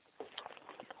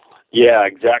 Yeah,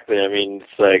 exactly. I mean,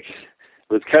 it's like,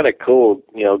 it was kind of cool,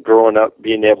 growing up,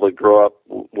 being able to grow up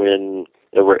when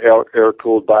there were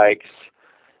air-cooled bikes,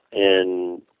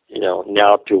 and,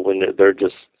 now to when they're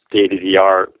just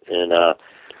state-of-the-art. And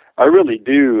I really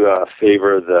do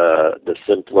favor the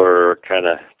simpler kind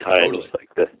of times, Totally.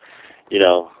 like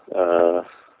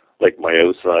like my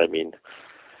OSA. I mean,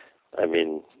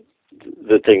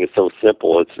 the thing is so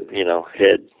simple. It's,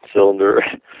 head, cylinder,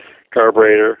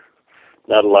 carburetor,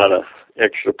 not a lot of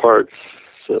extra parts,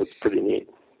 so it's pretty neat.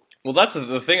 Well, that's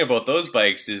the thing about those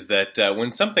bikes is that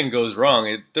when something goes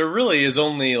wrong, there really is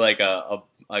only like a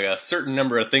certain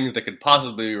number of things that could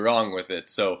possibly be wrong with it.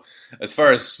 So, as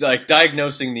far as like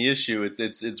diagnosing the issue,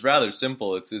 it's rather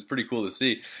simple. It's pretty cool to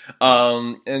see.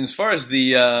 And as far as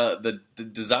the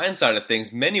design side of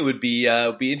things, many would be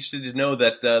interested to know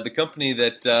that the company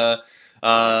that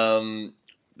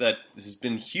has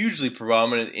been hugely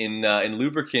prominent in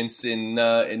lubricants in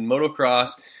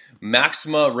motocross,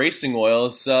 Maxima Racing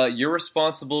Oils, you're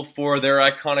responsible for their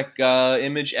iconic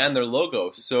image and their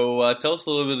logo. So tell us a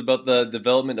little bit about the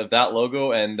development of that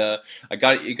logo, and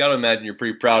you got to imagine you're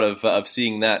pretty proud of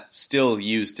seeing that still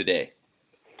used today.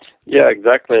 Yeah,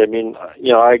 exactly. I mean,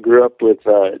 I grew up with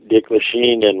Dick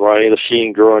Lachine and Ronnie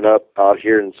Lachine growing up out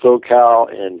here in SoCal,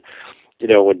 and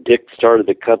when Dick started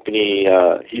the company,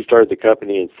 he started the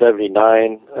company in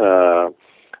 '79.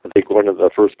 I think one of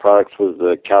the first products was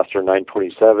the Caster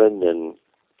 927, and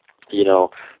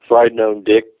so I'd known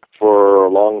Dick for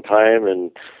a long time, and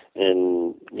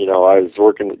I was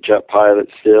working at Jet Pilot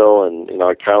still, and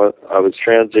I was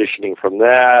transitioning from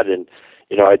that, and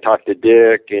I talked to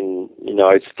Dick, and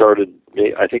I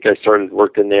think I started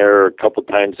working there a couple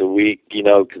times a week,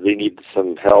 because they needed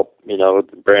some help.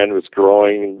 The brand was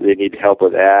growing, they needed help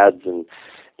with ads and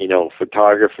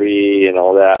photography and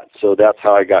all that. So that's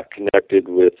how I got connected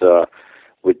with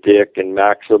Dick and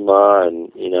Maxima,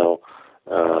 and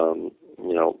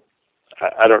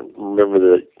I don't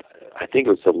remember I think it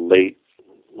was the late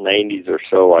 '90s or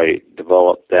so I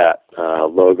developed that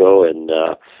logo, and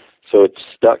so it's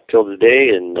stuck till today,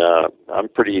 and I'm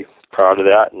pretty proud of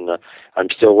that, and I'm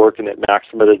still working at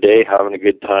Maxima today, having a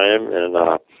good time, and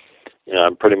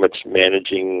I'm pretty much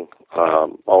managing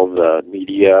all the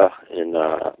media and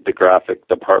the graphic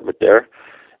department there,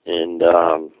 and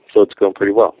so it's going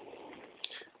pretty well.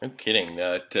 No kidding.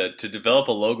 To develop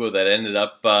a logo that ended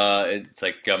up, it's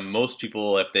like most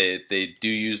people, if they do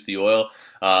use the oil,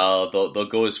 they'll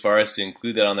go as far as to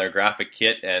include that on their graphic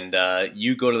kit. And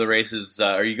you go to the races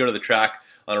or you go to the track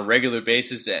on a regular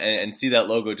basis and see that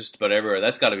logo just about everywhere.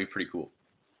 That's got to be pretty cool.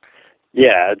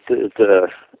 Yeah,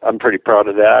 I'm pretty proud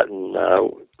of that, and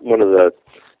one of the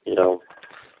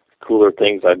cooler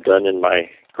things I've done in my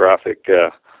graphic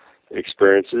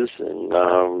experiences,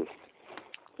 and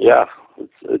yeah.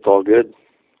 It's all good.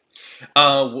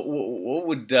 What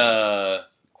would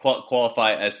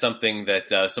qualify as something that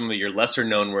some of your lesser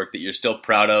known work that you're still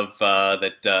proud of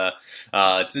that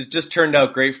just turned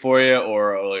out great for you,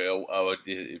 or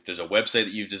if there's a website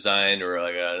that you've designed or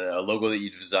like a logo that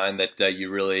you've designed that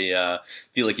you really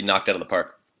feel like you knocked out of the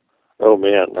park? Oh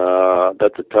man,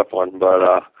 that's a tough one, but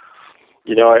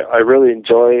I really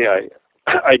enjoy.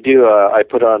 I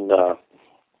put on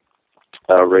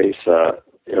a race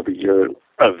every year,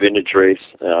 a vintage race.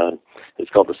 It's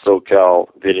called the SoCal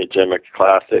Vintage MX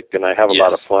Classic, and I have a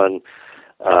lot of fun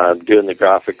doing the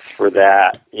graphics for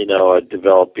that,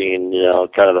 developing,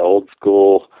 kind of the old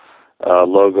school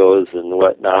logos and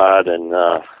whatnot, and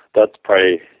that's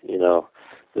probably,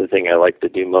 the thing I like to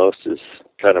do most is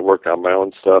kind of work on my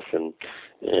own stuff and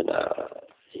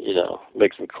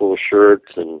make some cool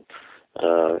shirts and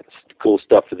cool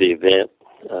stuff for the event.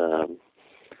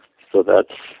 So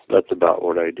that's about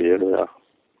what I did.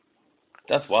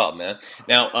 That's wild, man.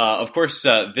 Now, of course,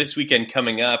 this weekend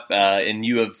coming up, and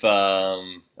you have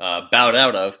bowed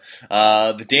out of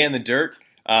the Day in the Dirt,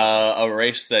 a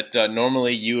race that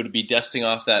normally you would be dusting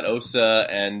off that OSA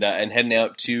and heading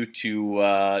out to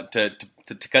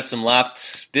cut some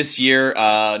laps. This year,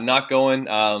 not going.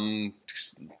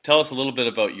 Tell us a little bit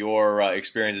about your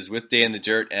experiences with Day in the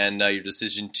Dirt and your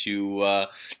decision to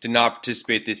not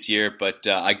participate this year. But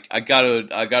I got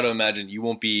to imagine you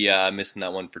won't be missing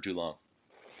that one for too long.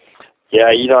 Yeah,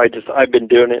 I've been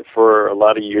doing it for a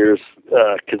lot of years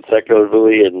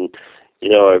consecutively, and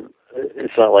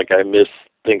it's not like I miss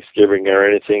Thanksgiving or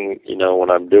anything,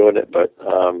 when I'm doing it, but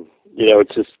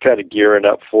it's just kind of gearing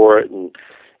up for it, and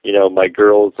my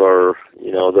girls are,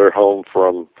 they're home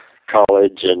from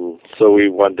college, and so we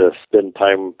wanted to spend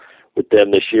time with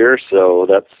them this year, so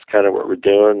that's kind of what we're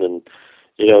doing, and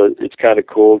it's kind of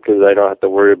cool because I don't have to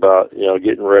worry about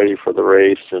getting ready for the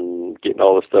race and getting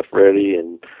all the stuff ready,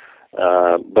 and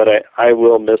but I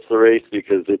will miss the race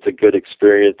because it's a good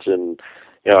experience, and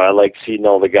I like seeing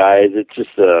all the guys. It's just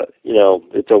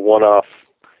it's a one-off,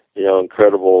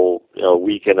 incredible,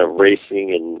 weekend of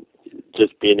racing, and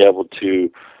just being able to,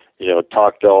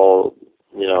 talk to all,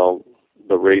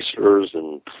 the racers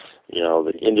and,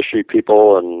 the industry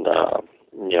people, and,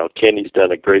 Kenny's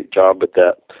done a great job with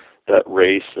that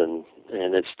race, and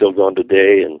it's still going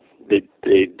today, and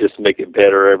they just make it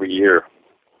better every year.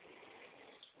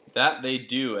 That they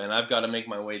do, and I've got to make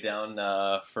my way down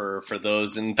for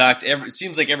those. In fact, it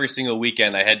seems like every single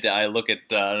weekend I look at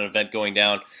an event going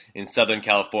down in Southern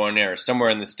California or somewhere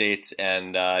in the States,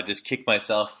 and just kick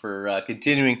myself for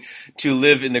continuing to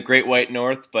live in the Great White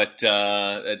North. But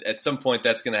at some point,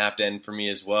 that's going to have to end for me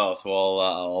as well. So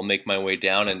I'll make my way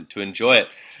down and to enjoy it.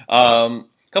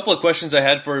 Couple of questions I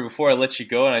had for you before I let you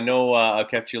go, and I know I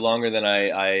kept you longer than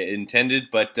I intended,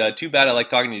 but too bad I like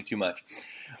talking to you too much.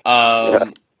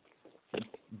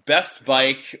 Best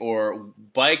bike or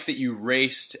bike that you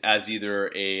raced as either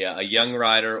a young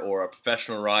rider or a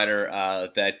professional rider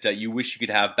that you wish you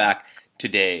could have back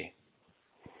today?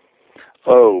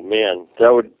 Oh man,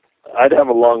 I'd have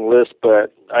a long list,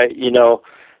 but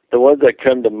the ones that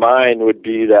come to mind would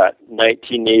be that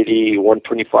 1980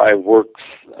 125 Works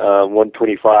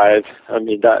 125. I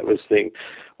mean, that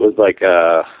was like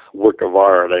a work of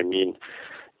art. I mean,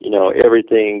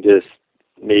 everything just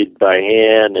made by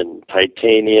hand and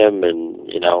titanium and,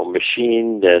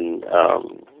 machined, and,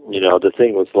 the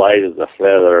thing was light as a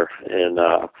feather. And,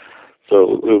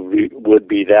 so it would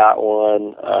be that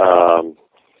one,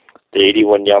 the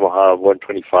 81 Yamaha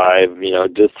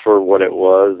 125, just for what it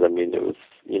was. I mean, it was,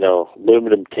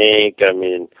 aluminum tank. I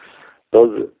mean,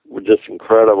 those were just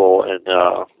incredible. And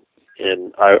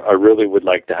I really would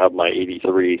like to have my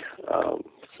 83,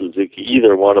 Suzuki,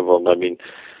 either one of them. I mean,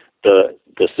 the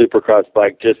Supercross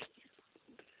bike,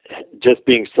 just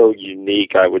being so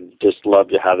unique, I would just love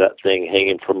to have that thing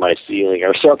hanging from my ceiling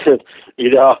or something.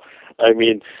 I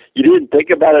mean, you didn't think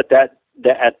about it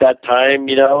at that time,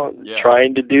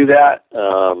 trying to do that.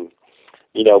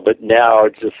 But now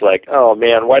it's just like, oh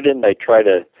man, why didn't I try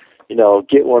to,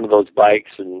 get one of those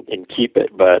bikes and keep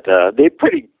it? But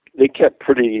they kept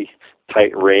pretty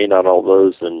tight rein on all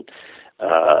those, and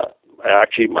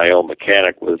actually my own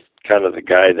mechanic was kind of the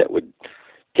guy that would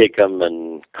take them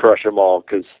and crush them all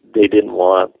because they didn't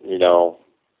want,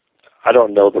 I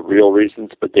don't know the real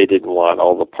reasons, but they didn't want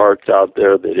all the parts out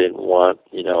there. They didn't want,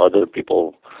 other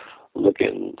people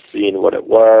looking, seeing what it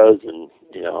was, and,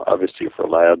 obviously for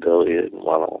liability, they didn't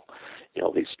want all,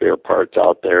 these spare parts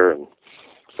out there, and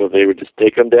so they would just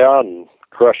take them down and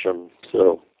crush them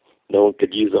so no one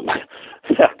could use them.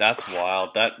 That's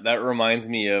wild. That reminds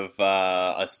me of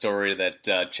a story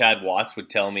that Chad Watts would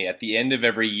tell me at the end of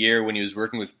every year when he was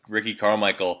working with Ricky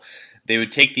Carmichael. They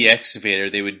would take the excavator,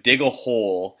 they would dig a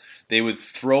hole, they would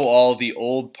throw all the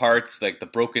old parts, like the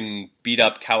broken,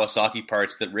 beat-up Kawasaki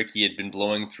parts that Ricky had been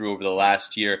blowing through over the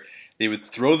last year. They would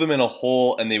throw them in a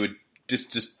hole, and they would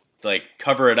just like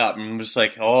cover it up. And I'm just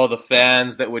like, oh, the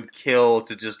fans that would kill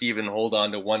to just even hold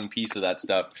on to one piece of that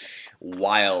stuff.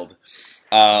 Wild.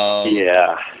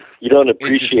 Yeah, you don't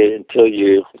appreciate it until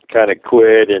you kind of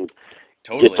quit and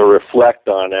get to reflect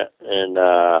on it. And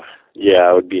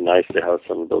yeah, it would be nice to have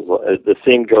some of those. The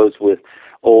same goes with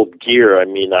old gear. I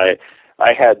mean, I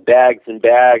had bags and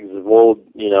bags of old,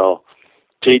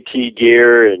 JT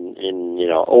gear and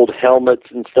old helmets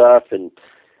and stuff, and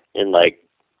like,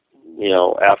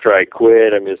 after I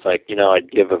quit, I mean, it's like,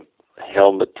 I'd give a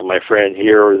helmet to my friend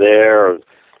here or there, or,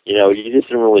 you just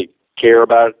didn't really care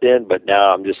about it then, but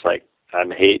now I'm just like,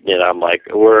 I'm hating it. I'm like,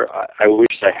 I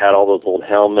wish I had all those old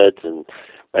helmets and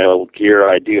my old gear.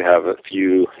 I do have a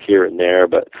few here and there,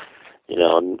 but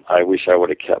and I wish I would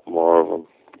have kept more of them.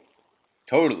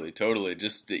 Totally.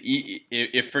 Just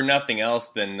if for nothing else,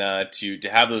 than to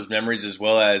have those memories, as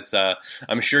well as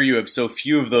I'm sure you have so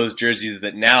few of those jerseys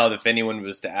that now, if anyone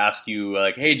was to ask you,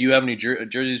 like, hey, do you have any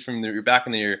jerseys from your back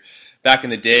in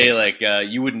the day, like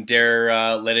you wouldn't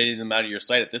dare let any of them out of your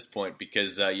sight at this point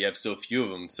because you have so few of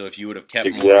them. So if you would have kept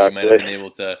more, you might have been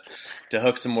able to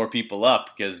hook some more people up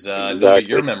because those are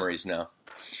your memories now.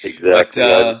 Exactly.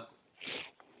 But,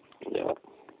 yeah.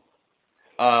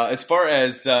 As far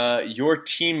as your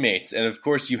teammates, and of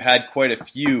course you had quite a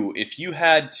few, if you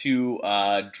had to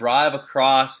drive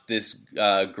across this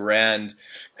grand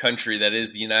country that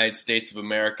is the United States of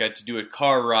America to do a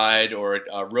car ride or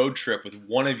a road trip with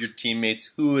one of your teammates,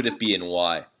 who would it be and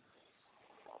why?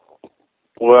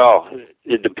 Well,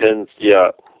 it depends,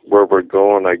 where we're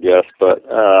going, I guess, but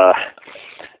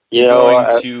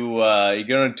you're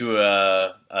going to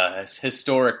a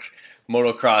historic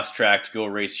motocross track to go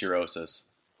race Eurosas.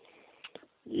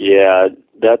 Yeah,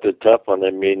 that's a tough one.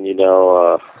 I mean,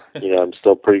 I'm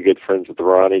still pretty good friends with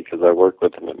Ronnie because I work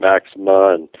with him at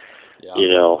Maxima, and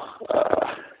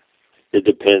it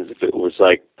depends. If it was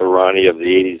like the Ronnie of the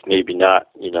 '80s, maybe not.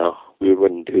 We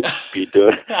wouldn't be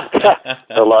doing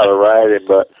a lot of riding,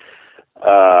 but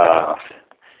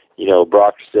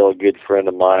Brock's still a good friend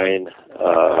of mine.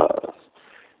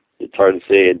 It's hard to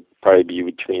say. It'd probably be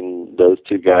between those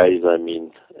two guys. I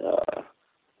mean,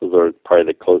 those are probably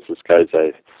the closest guys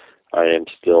I am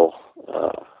still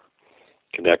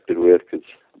connected with because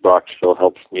Brock still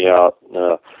helps me out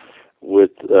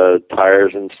with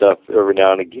tires and stuff every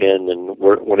now and again. And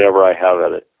whenever I have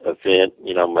an event,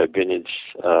 my vintage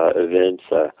events,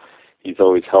 he's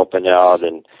always helping out,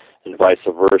 and vice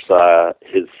versa.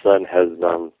 His son has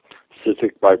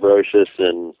cystic fibrosis,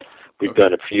 and we've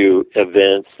done a few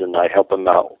events, and I help him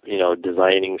out,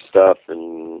 designing stuff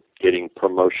and getting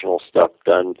promotional stuff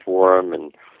done for him,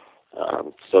 and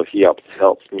so he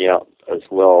helps me out as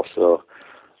well. So,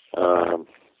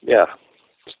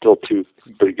 still two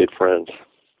pretty good friends.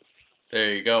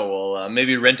 There you go. Well,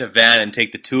 maybe rent a van and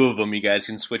take the two of them. You guys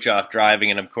can switch off driving.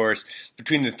 And, of course,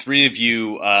 between the three of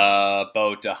you,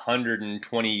 about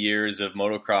 120 years of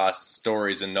motocross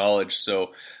stories and knowledge.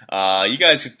 So you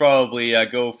guys could probably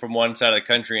go from one side of the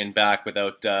country and back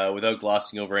without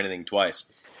glossing over anything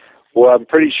twice. Well, I'm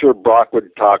pretty sure Brock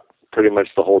would talk pretty much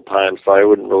the whole time, so I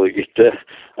wouldn't really get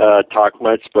to talk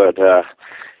much. But,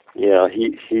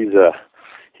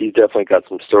 he's definitely got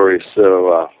some stories.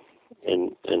 So,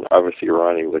 and obviously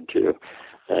Ronnie would too.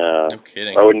 No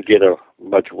kidding. I wouldn't get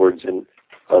much words in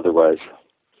otherwise.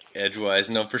 Edgewise,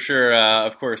 no, for sure.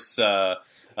 Of course,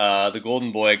 the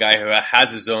Golden Boy, a guy who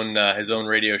has his own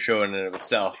radio show in and of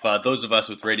itself. Those of us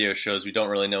with radio shows, we don't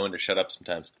really know when to shut up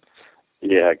sometimes.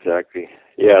 Yeah, exactly.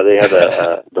 Yeah, they have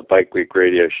the Bike Week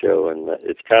radio show, and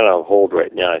it's kind of on hold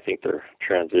right now. I think they're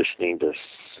transitioning to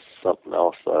something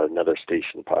else, another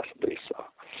station possibly. So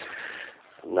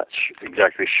I'm not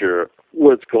exactly sure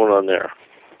what's going on there.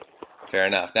 Fair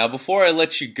enough. Now, before I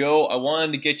let you go, I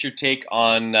wanted to get your take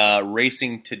on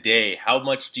racing today. How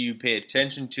much do you pay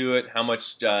attention to it? How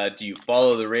much do you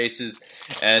follow the races?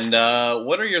 And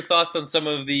what are your thoughts on some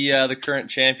of the current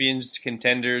champions,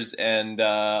 contenders, and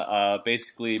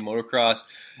basically motocross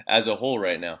as a whole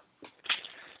right now?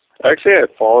 Actually, I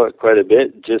follow it quite a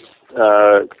bit, just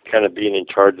kind of being in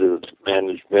charge of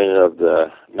management of the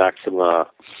Maxima,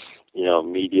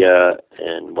 media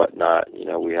and whatnot.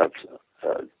 We have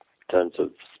tons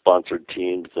of sponsored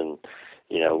teams, and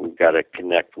we've got to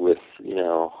connect with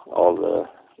all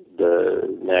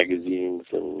the magazines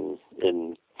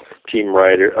and team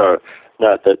rider,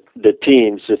 not the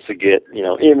teams, just to get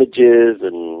images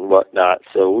and whatnot.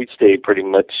 So we stay pretty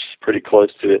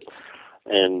close to it,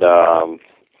 and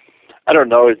I don't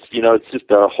know. It's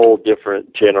just a whole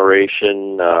different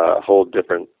generation, a whole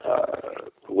different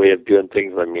way of doing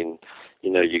things. I mean,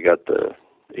 you got the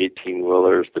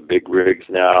 18-wheelers, the big rigs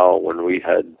now. When we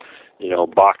had,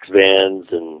 box vans,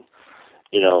 and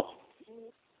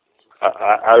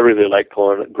I really like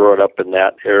growing up in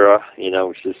that era. It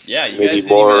was just you guys maybe didn't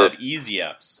more even have easy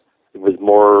ups. It was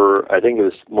more. I think it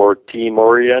was more team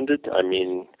oriented. I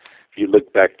mean, if you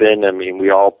look back then, I mean, we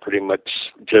all pretty much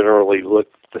generally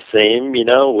looked the same.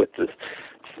 With the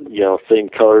same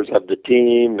colors of the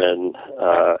team, and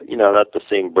not the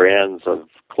same brands of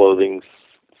clothing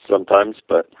sometimes,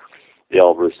 but they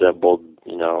all resembled,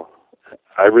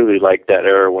 I really liked that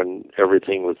era when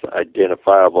everything was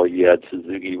identifiable. You had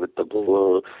Suzuki with the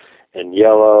blue and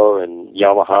yellow, and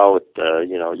Yamaha with the,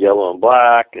 yellow and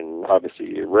black, and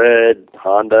obviously red,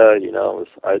 Honda,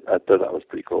 I thought that was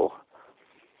pretty cool.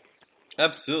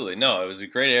 Absolutely. No, it was a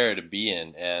great era to be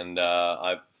in, and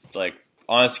I've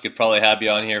honestly could probably have you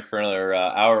on here for another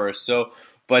hour or so.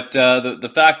 But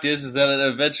the fact is that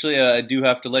eventually I do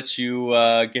have to let you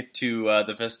get to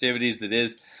the festivities that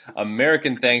is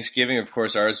American Thanksgiving. Of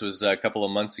course, ours was a couple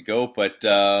of months ago, but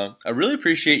I really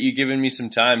appreciate you giving me some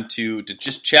time to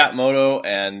just chat moto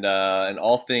and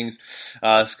all things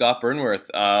Scott Burnworth.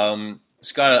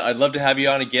 Scott, I'd love to have you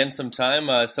on again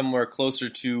sometime, somewhere closer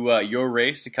to your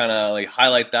race to kind of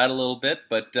highlight that a little bit.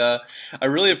 But I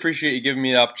really appreciate you giving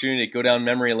me an opportunity to go down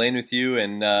memory lane with you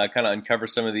and kind of uncover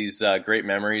some of these great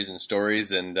memories and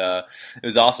stories, and it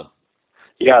was awesome.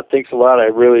 Yeah, thanks a lot. I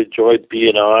really enjoyed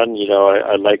being on.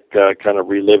 I like kind of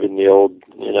reliving the old,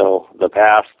 the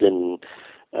past and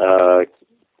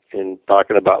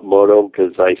talking about moto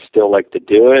because I still like to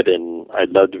do it, and I'd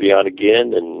love to be on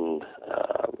again. And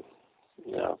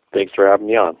thanks for having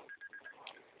me on.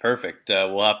 Perfect.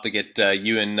 We'll have to get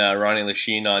you and Ronnie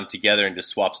Lachine on together and just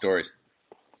swap stories.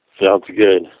 Sounds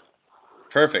good.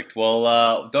 Perfect.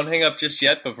 Well, don't hang up just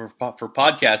yet, but for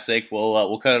podcast sake,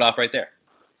 we'll cut it off right there.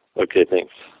 Okay,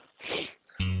 thanks.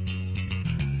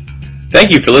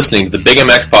 Thank you for listening to the Big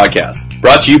MX Podcast,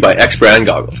 brought to you by X Brand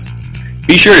Goggles.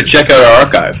 Be sure to check out our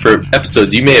archive for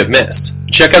episodes you may have missed.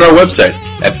 Check out our website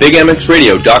at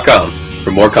bigmxradio.com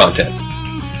for more content.